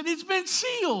promise is that it's been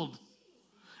sealed.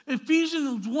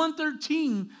 Ephesians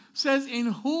 1:13 says,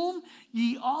 in whom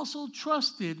ye also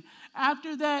trusted,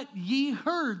 after that ye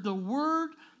heard the word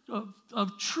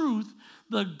of truth,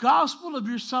 the gospel of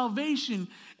your salvation,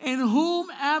 in whom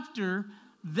after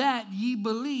that ye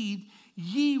believed,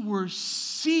 ye were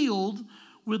sealed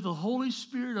with the Holy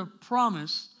Spirit of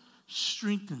promise,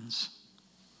 strengthens.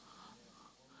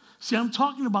 See, I'm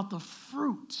talking about the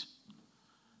fruit.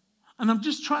 And I'm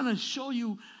just trying to show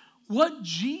you what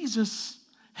Jesus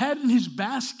had in his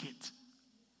basket.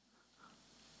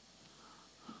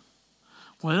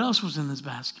 What else was in his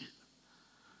basket?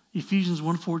 Ephesians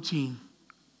 1:14.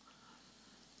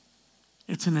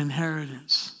 It's an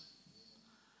inheritance,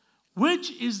 which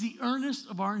is the earnest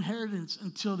of our inheritance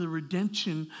until the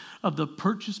redemption of the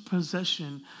purchased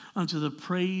possession unto the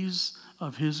praise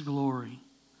of his glory.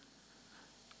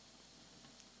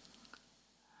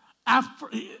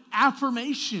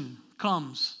 Affirmation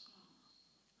comes.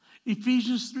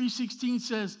 Ephesians 3:16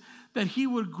 says that he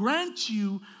would grant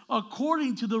you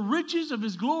according to the riches of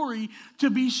his glory to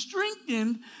be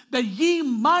strengthened, that ye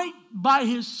might by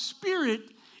his Spirit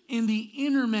in the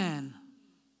inner man.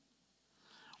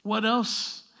 What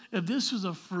else? If this was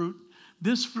a fruit,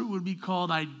 this fruit would be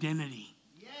called identity.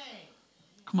 Yay.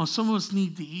 Come on, some of us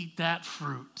need to eat that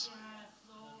fruit.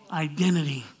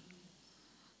 Identity.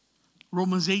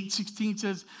 Romans 8:16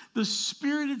 says, the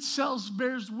Spirit itself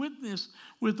bears witness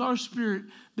with our spirit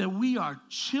that we are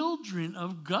children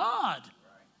of God.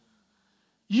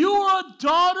 You are a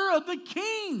daughter of the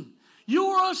King. You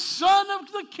are a son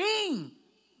of the King.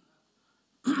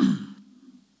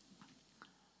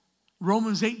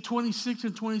 Romans 8:26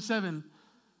 and 27.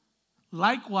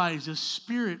 Likewise, the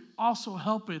Spirit also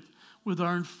helpeth with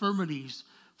our infirmities,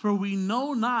 for we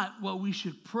know not what we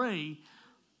should pray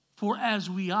for as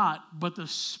we ought, but the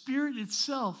Spirit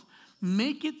itself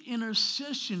maketh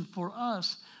intercession for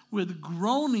us with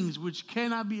groanings which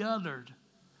cannot be uttered.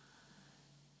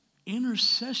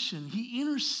 Intercession. He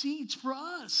intercedes for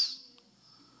us.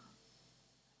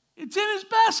 It's in his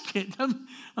basket.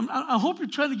 I hope you're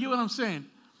trying to get what I'm saying.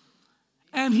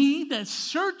 And he that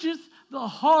searcheth the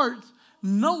heart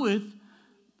knoweth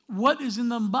what is in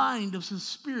the mind of the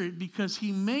Spirit, because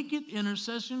he maketh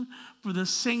intercession for the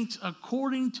saints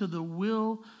according to the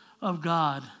will of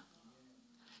God.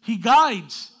 He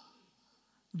guides.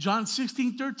 John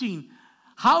 16:13.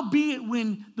 Howbeit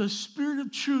when the Spirit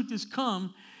of truth is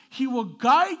come, he will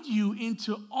guide you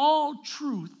into all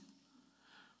truth.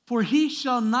 For he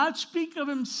shall not speak of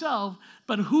himself,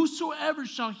 but whosoever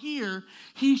shall hear,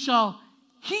 he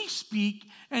speak,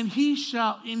 and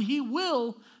he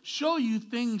will show you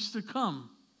things to come.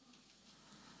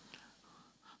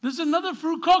 There's another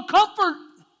fruit called comfort.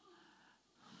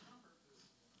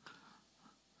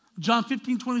 John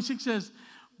 15:26 says,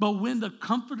 but when the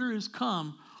Comforter is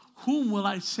come, whom will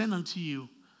I send unto you?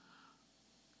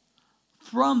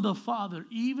 From the Father,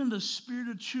 even the Spirit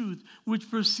of truth, which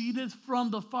proceedeth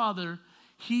from the Father,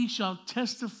 he shall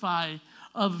testify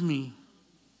of me.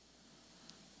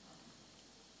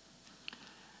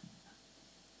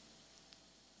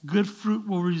 Good fruit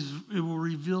will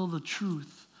reveal the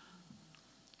truth.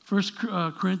 1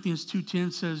 Corinthians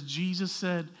 2:10 says, Jesus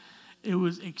said it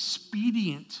was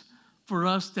expedient for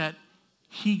us that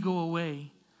he go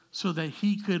away so that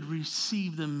he could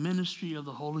receive the ministry of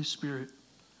the Holy Spirit.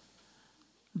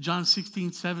 John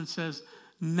 16:7 says,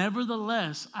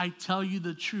 nevertheless, I tell you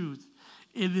the truth.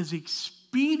 It is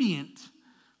expedient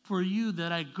for you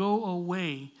that I go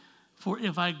away. For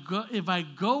if I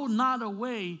go not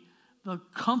away, the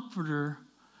Comforter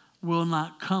will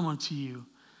not come unto you.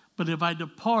 But if I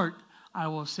depart, I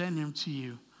will send him to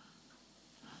you.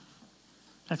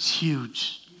 That's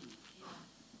huge.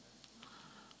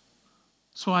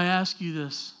 So I ask you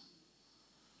this.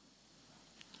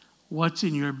 What's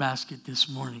in your basket this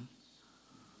morning?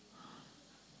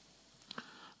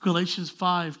 Galatians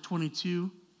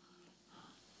 5:22.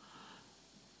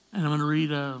 And I'm going to read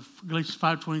Galatians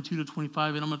 5:22 to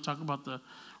 25, and I'm going to talk about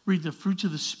read the fruits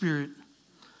of the Spirit.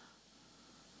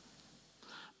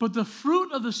 But the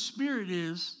fruit of the Spirit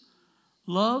is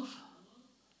love,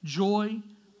 joy,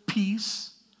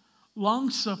 peace,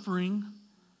 long-suffering,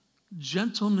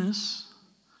 gentleness,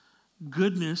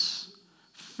 goodness,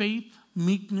 faith,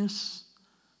 meekness,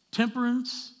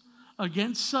 temperance.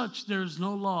 Against such there is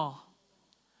no law.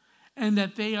 And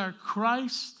that they are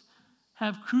Christ,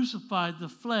 have crucified the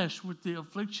flesh with the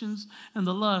afflictions and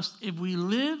the lust. If we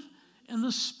live in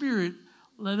the Spirit,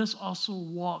 let us also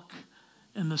walk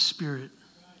in the Spirit.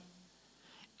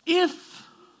 If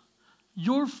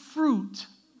your fruit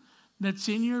that's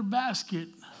in your basket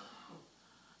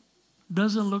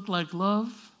doesn't look like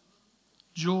love,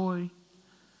 joy,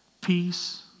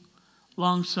 peace,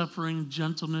 long-suffering,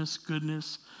 gentleness,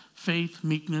 goodness, faith,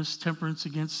 meekness, temperance,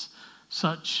 against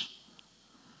such.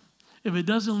 If it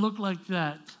doesn't look like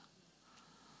that,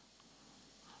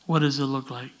 what does it look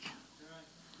like?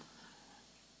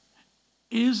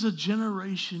 Is a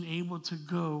generation able to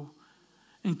go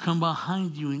and come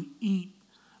behind you and eat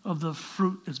of the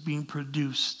fruit that's being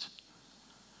produced?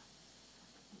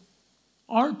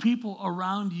 Are people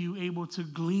around you able to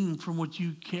glean from what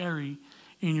you carry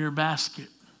in your basket?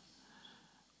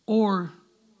 Or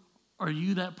are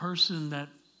you that person that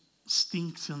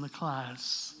stinks in the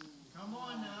class? Come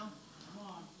on now. Come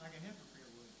on. Like a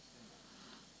hypocrite would.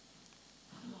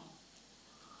 Come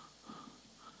on.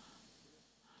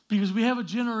 Because we have a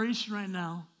generation right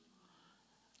now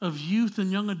of youth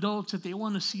and young adults that they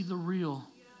want to see the real.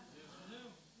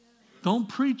 Don't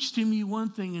preach to me one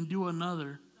thing and do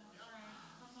another.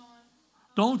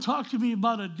 Don't talk to me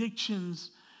about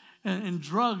addictions and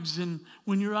drugs and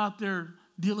when you're out there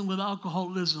dealing with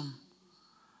alcoholism.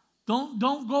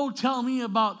 Don't go tell me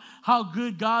about how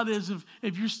good God is if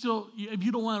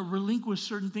you don't want to relinquish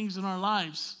certain things in our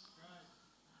lives.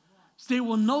 They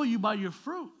will know you by your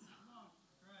fruit.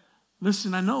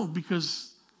 Listen, I know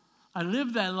because I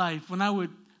lived that life when I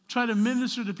would try to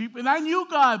minister to people. And I knew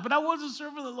God, but I wasn't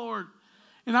serving the Lord.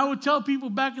 And I would tell people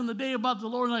back in the day about the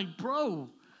Lord, like, bro,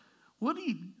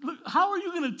 how are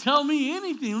you going to tell me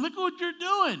anything? Look at what you're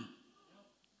doing.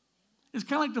 It's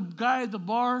kind of like the guy at the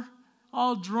bar,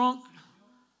 all drunk.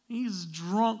 He's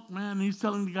drunk, man. He's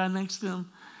telling the guy next to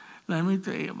him, let me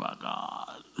tell you about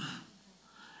God.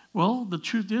 Well, the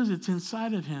truth is it's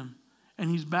inside of him, and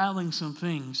he's battling some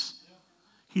things.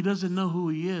 He doesn't know who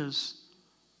he is.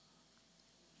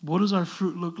 What does our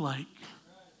fruit look like?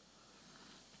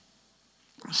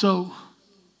 So,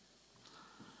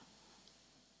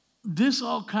 this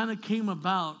all kind of came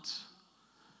about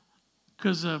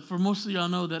because for most of y'all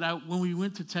know that when we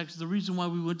went to Texas, the reason why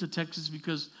we went to Texas is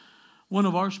because one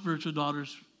of our spiritual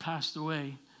daughters passed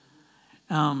away.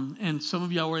 And some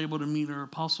of y'all were able to meet her,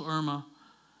 Apostle Irma.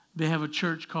 They have a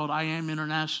church called I Am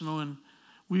International, and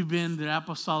we've been the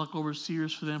apostolic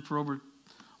overseers for them for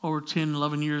over 10,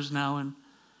 11 years now,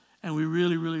 and we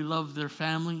really, really love their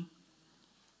family.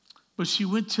 But she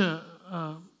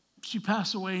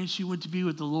passed away, and she went to be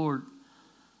with the Lord.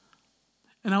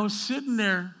 And I was sitting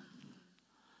there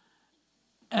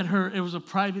at her, it was a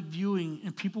private viewing,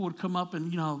 and people would come up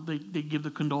and, they give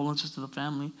the condolences to the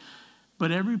family.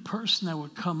 But every person that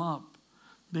would come up,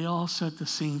 they all said the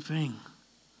same thing.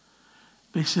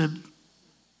 They said,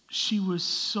 she was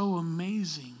so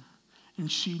amazing,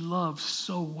 and she loved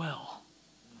so well.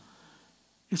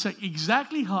 It's like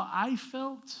exactly how I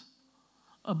felt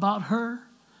about her,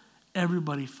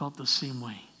 everybody felt the same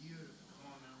way.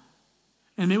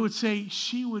 And they would say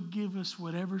she would give us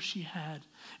whatever she had.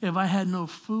 If I had no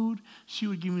food, she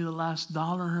would give me the last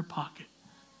dollar in her pocket.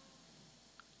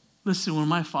 Listen, when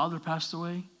my father passed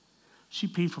away, she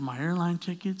paid for my airline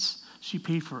tickets. She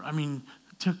paid for,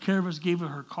 took care of us, gave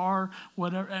her car,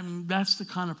 whatever. That's the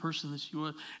kind of person that she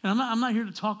was. And I'm not here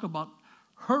to talk about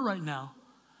her right now,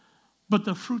 but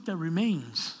the fruit that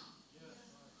remains.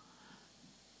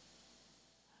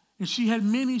 And she had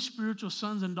many spiritual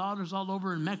sons and daughters all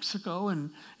over in Mexico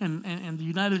and the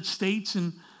United States.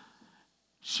 And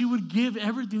she would give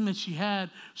everything that she had.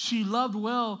 She loved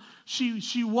well.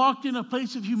 She walked in a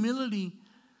place of humility.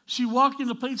 She walked in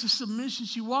a place of submission.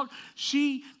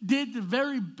 She did the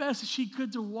very best that she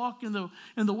could to walk in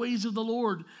the ways of the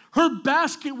Lord. Her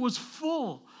basket was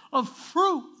full of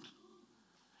fruit.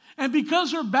 And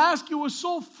because her basket was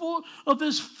so full of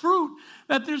this fruit,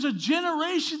 that there's a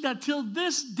generation that till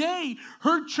this day,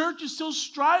 her church is still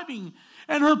striving.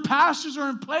 And her pastors are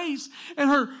in place. And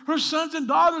her sons and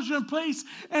daughters are in place.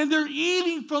 And they're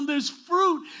eating from this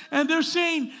fruit. And they're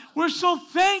saying, we're so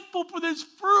thankful for this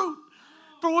fruit.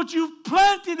 For what you've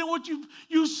planted and what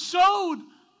you sowed.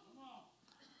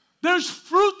 There's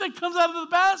fruit that comes out of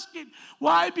the basket.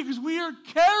 Why? Because we are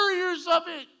carriers of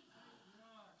it.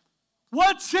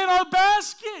 What's in our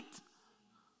basket?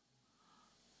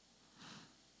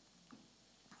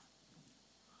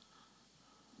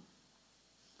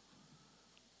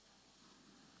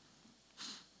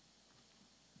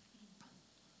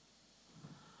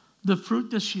 The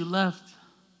fruit that she left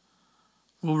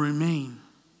will remain.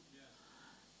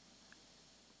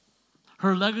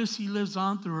 Her legacy lives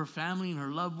on through her family and her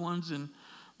loved ones, and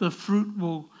the fruit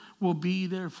will be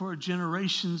there for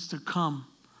generations to come.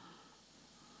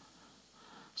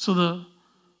 So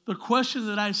the question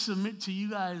that I submit to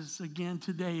you guys again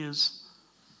today is,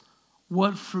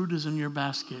 what fruit is in your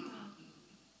basket?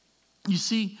 You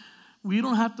see, We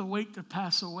don't have to wait to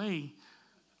pass away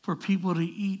for people to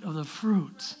eat of the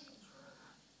fruit.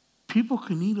 People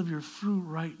can eat of your fruit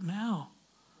right now.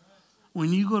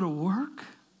 When you go to work,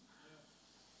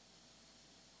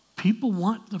 people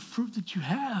want the fruit that you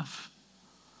have.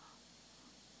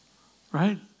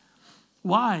 Right?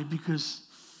 Why? Because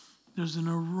there's an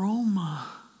aroma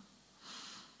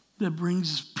that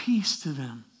brings peace to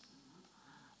them.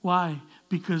 Why?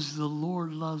 Because the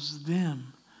Lord loves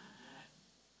them.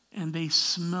 And they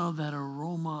smell that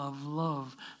aroma of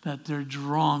love, that they're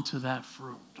drawn to that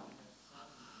fruit.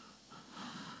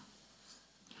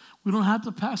 We don't have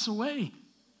to pass away.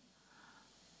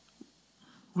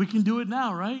 We can do it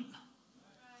now, right?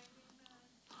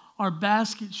 Our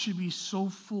baskets should be so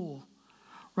full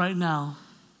right now.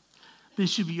 They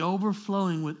should be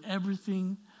overflowing with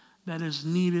everything that is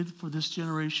needed for this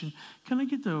generation. Can I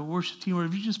get the worship team, or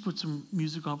if you just put some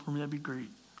music on for me, that'd be great.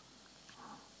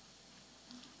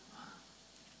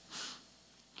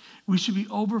 We should be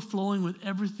overflowing with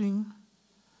everything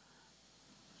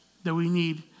that we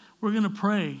need. We're going to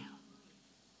pray.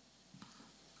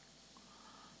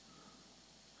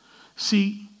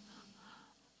 See,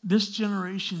 this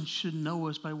generation should know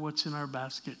us by what's in our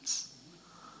baskets.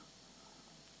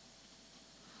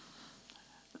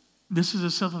 This is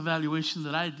a self-evaluation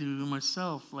that I do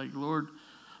myself. Like, Lord,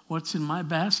 what's in my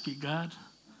basket, God?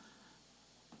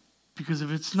 Because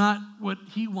if it's not what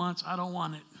He wants, I don't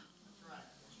want it.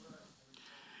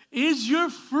 Is your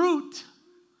fruit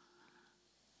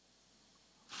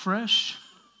fresh?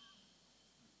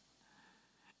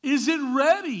 Is it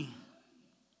ready?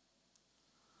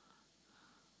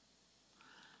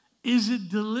 Is it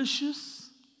delicious?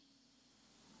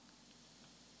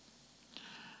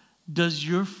 Does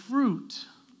your fruit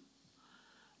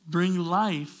bring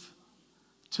life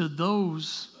to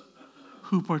those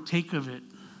who partake of it?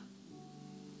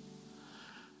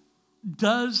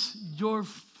 Does your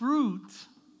fruit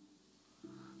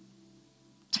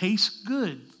taste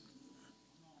good?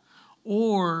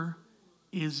 Or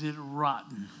is it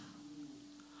rotten?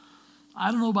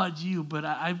 I don't know about you, but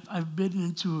I've been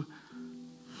into,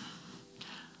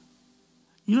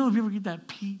 you know, if you ever get that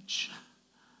peach,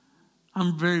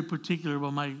 I'm very particular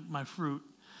about my fruit.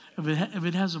 If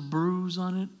it has a bruise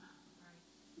on it,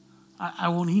 I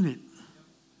won't eat it.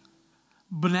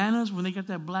 Bananas, when they got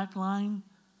that black line,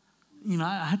 you know,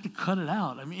 I had to cut it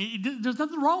out. I mean, there's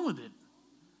nothing wrong with it.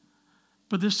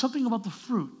 But there's something about the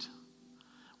fruit.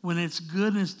 When it's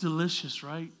good and it's delicious,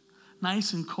 right?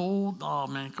 Nice and cold. Oh,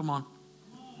 man, come on.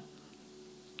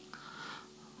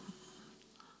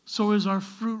 So is our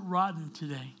fruit rotten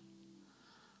today?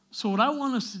 So what I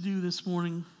want us to do this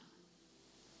morning,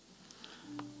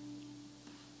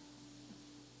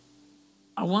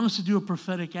 I want us to do a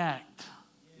prophetic act.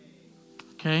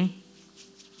 Okay?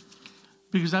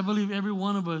 Because I believe every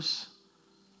one of us,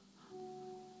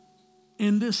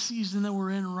 in this season that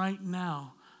we're in right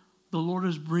now, the Lord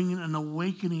is bringing an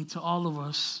awakening to all of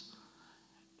us.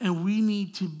 And we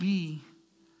need to be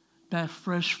that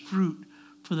fresh fruit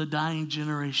for the dying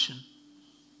generation.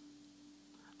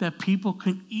 That people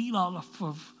can eat all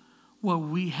of what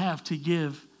we have to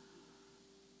give.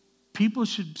 People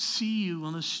should see you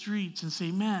on the streets and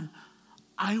say, man,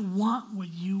 I want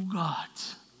what you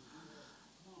got.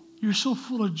 You're so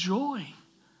full of joy.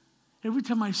 Every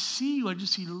time I see you, I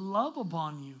just see love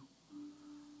upon you.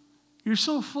 You're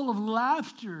so full of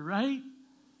laughter, right?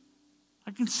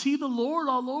 I can see the Lord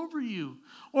all over you.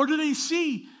 Or do they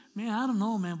see, man, I don't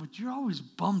know, man, but you're always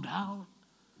bummed out.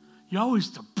 You're always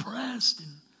depressed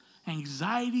and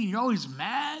anxiety. And you're always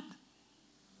mad.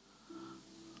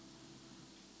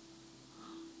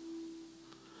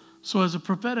 So as a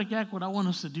prophetic act, what I want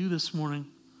us to do this morning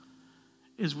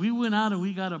is we went out and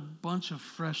we got a bunch of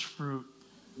fresh fruit.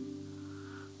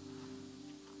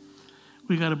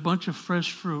 We got a bunch of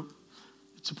fresh fruit.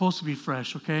 It's supposed to be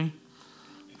fresh, okay?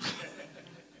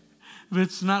 If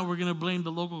it's not, we're going to blame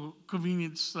the local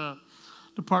convenience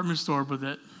department store for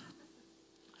that.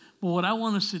 But what I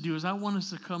want us to do is I want us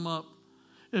to come up.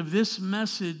 If this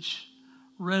message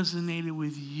resonated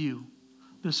with you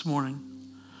this morning,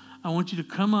 I want you to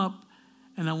come up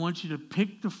and I want you to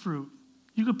pick the fruit.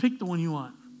 You can pick the one you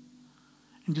want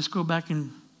and just go back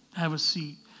and have a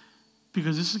seat,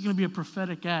 because this is going to be a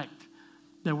prophetic act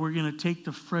that we're going to take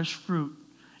the fresh fruit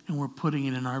and we're putting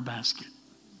it in our basket.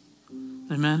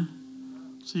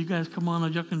 Amen? So you guys come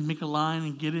on, y'all can make a line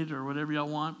and get it or whatever y'all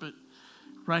want, but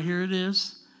right here it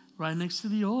is, right next to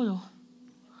the oil.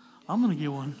 I'm going to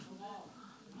get one.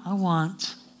 I like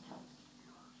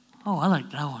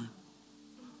that one.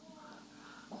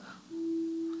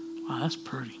 Wow, that's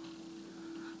pretty.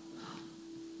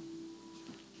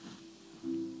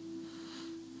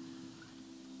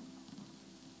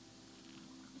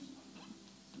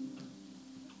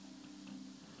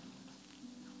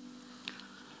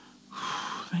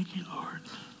 Thank you, Lord.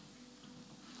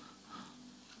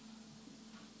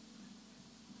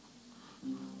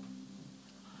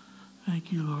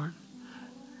 Thank you, Lord.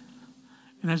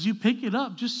 And as you pick it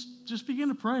up, just begin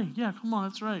to pray. Yeah, come on,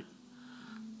 that's right.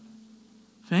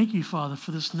 Thank you, Father,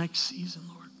 for this next season,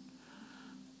 Lord,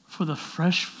 for the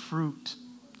fresh fruit.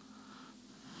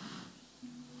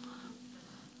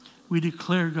 We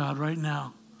declare, God, right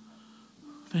now.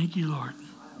 Thank you, Lord.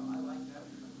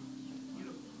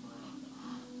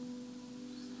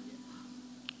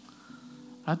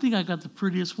 I think I got the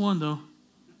prettiest one, though.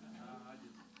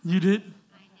 You did?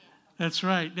 That's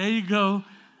right. There you go.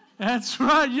 That's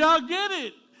right. Y'all get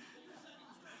it.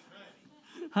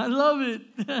 I love it.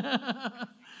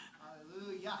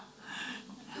 Hallelujah.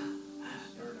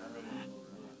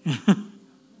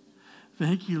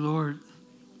 Thank you, Lord.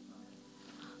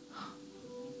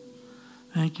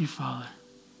 Thank you, Father.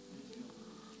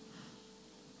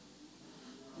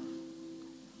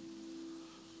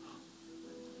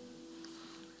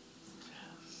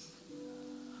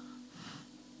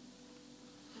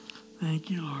 Thank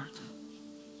you, Lord.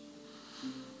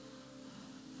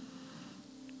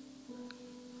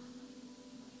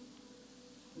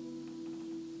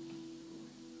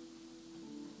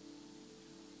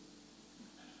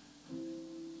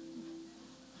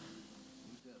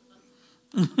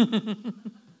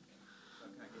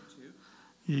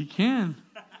 You can.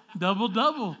 Double,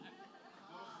 double.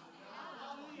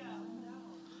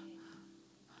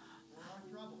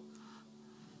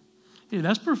 Hey,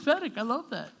 that's prophetic. I love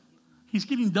that. He's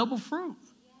getting double fruit.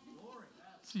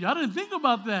 See, I didn't think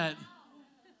about that.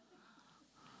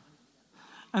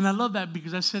 And I love that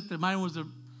because I said that mine was the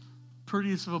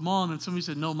prettiest of them all, and then somebody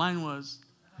said, no, mine was.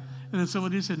 And then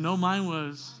somebody said, no, mine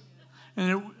was.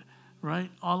 And it,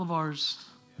 right, all of ours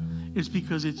is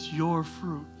because it's your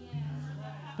fruit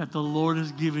that the Lord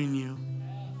is giving you.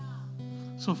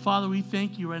 So, Father, we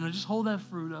thank you right now. Just hold that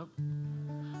fruit up.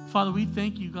 Father, we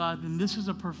thank you, God, and this is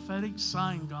a prophetic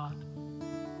sign, God.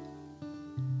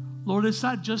 Lord, it's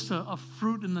not just a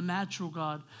fruit in the natural,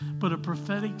 God, but a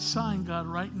prophetic sign, God,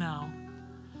 right now,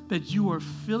 that you are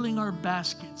filling our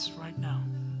baskets right now.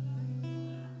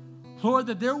 Lord,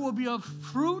 that there will be a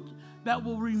fruit that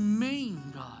will remain,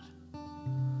 God.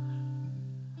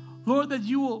 Lord, that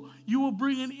you will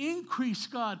bring an increase,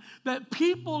 God, that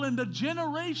people in the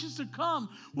generations to come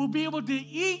will be able to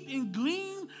eat and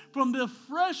glean from the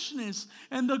freshness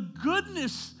and the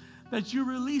goodness that you're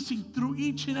releasing through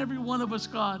each and every one of us,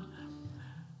 God.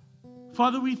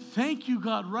 Father, we thank you,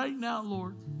 God, right now,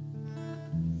 Lord.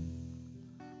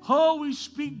 Oh, we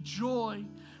speak joy.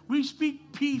 We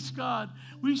speak peace, God.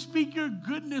 We speak your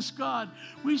goodness, God.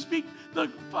 We speak the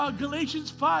Galatians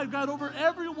 5, God, over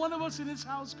every one of us in this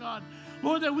house, God.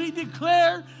 Lord, that we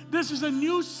declare this is a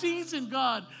new season,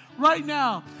 God, right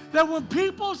now. That when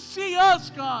people see us,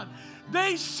 God,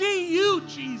 they see you,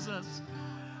 Jesus.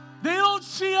 They don't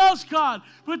see us, God,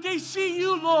 but they see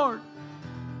you, Lord.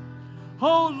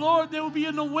 Oh, Lord, there will be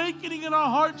an awakening in our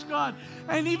hearts, God.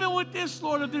 And even with this,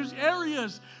 Lord, if there's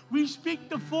areas, we speak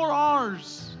the 4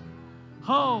 R's.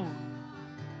 Oh,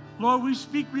 Lord, we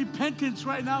speak repentance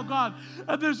right now, God.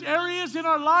 If there's areas in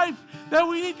our life that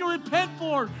we need to repent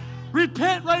for,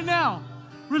 repent right now.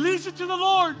 Release it to the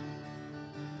Lord.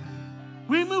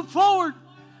 We move forward,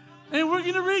 and we're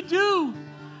going to redo.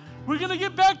 We're going to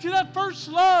get back to that first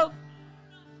love.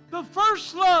 The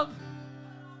first love.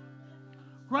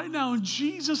 Right now, in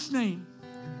Jesus' name.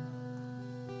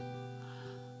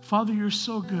 Father, you're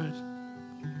so good.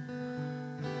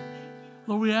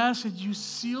 Lord, we ask that you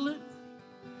seal it.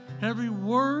 Every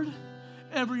word,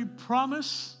 every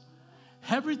promise,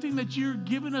 everything that you're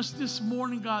giving us this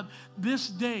morning, God, this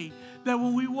day, that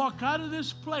when we walk out of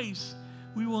this place,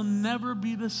 we will never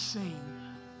be the same.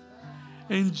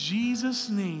 In Jesus'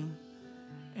 name,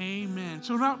 amen.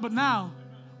 But now,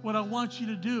 what I want you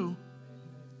to do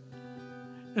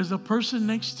is the person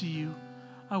next to you,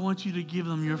 I want you to give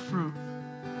them your fruit.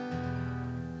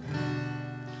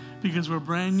 Because we're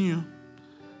brand new.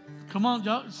 Come on,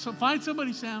 y'all. So find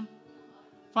somebody, Sam.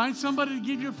 Find somebody to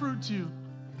give your fruit to.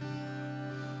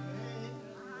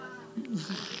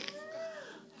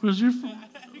 Where's your fruit?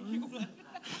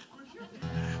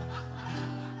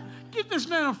 Give this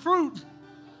man a fruit.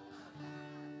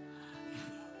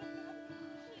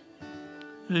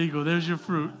 There you go. There's your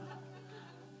fruit.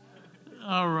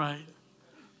 All right.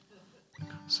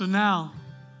 So now,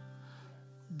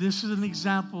 this is an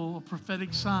example, a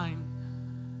prophetic sign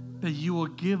that you will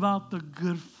give out the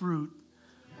good fruit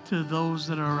to those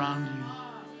that are around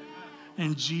you.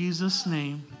 In Jesus'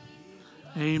 name,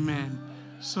 amen.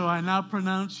 So I now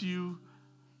pronounce you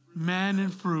man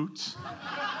and fruit.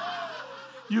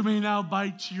 You may now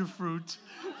bite your fruit.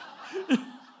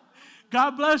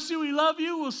 God bless you. We love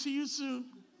you. We'll see you soon.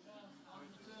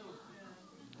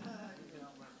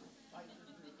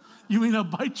 You may now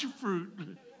bite your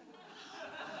fruit.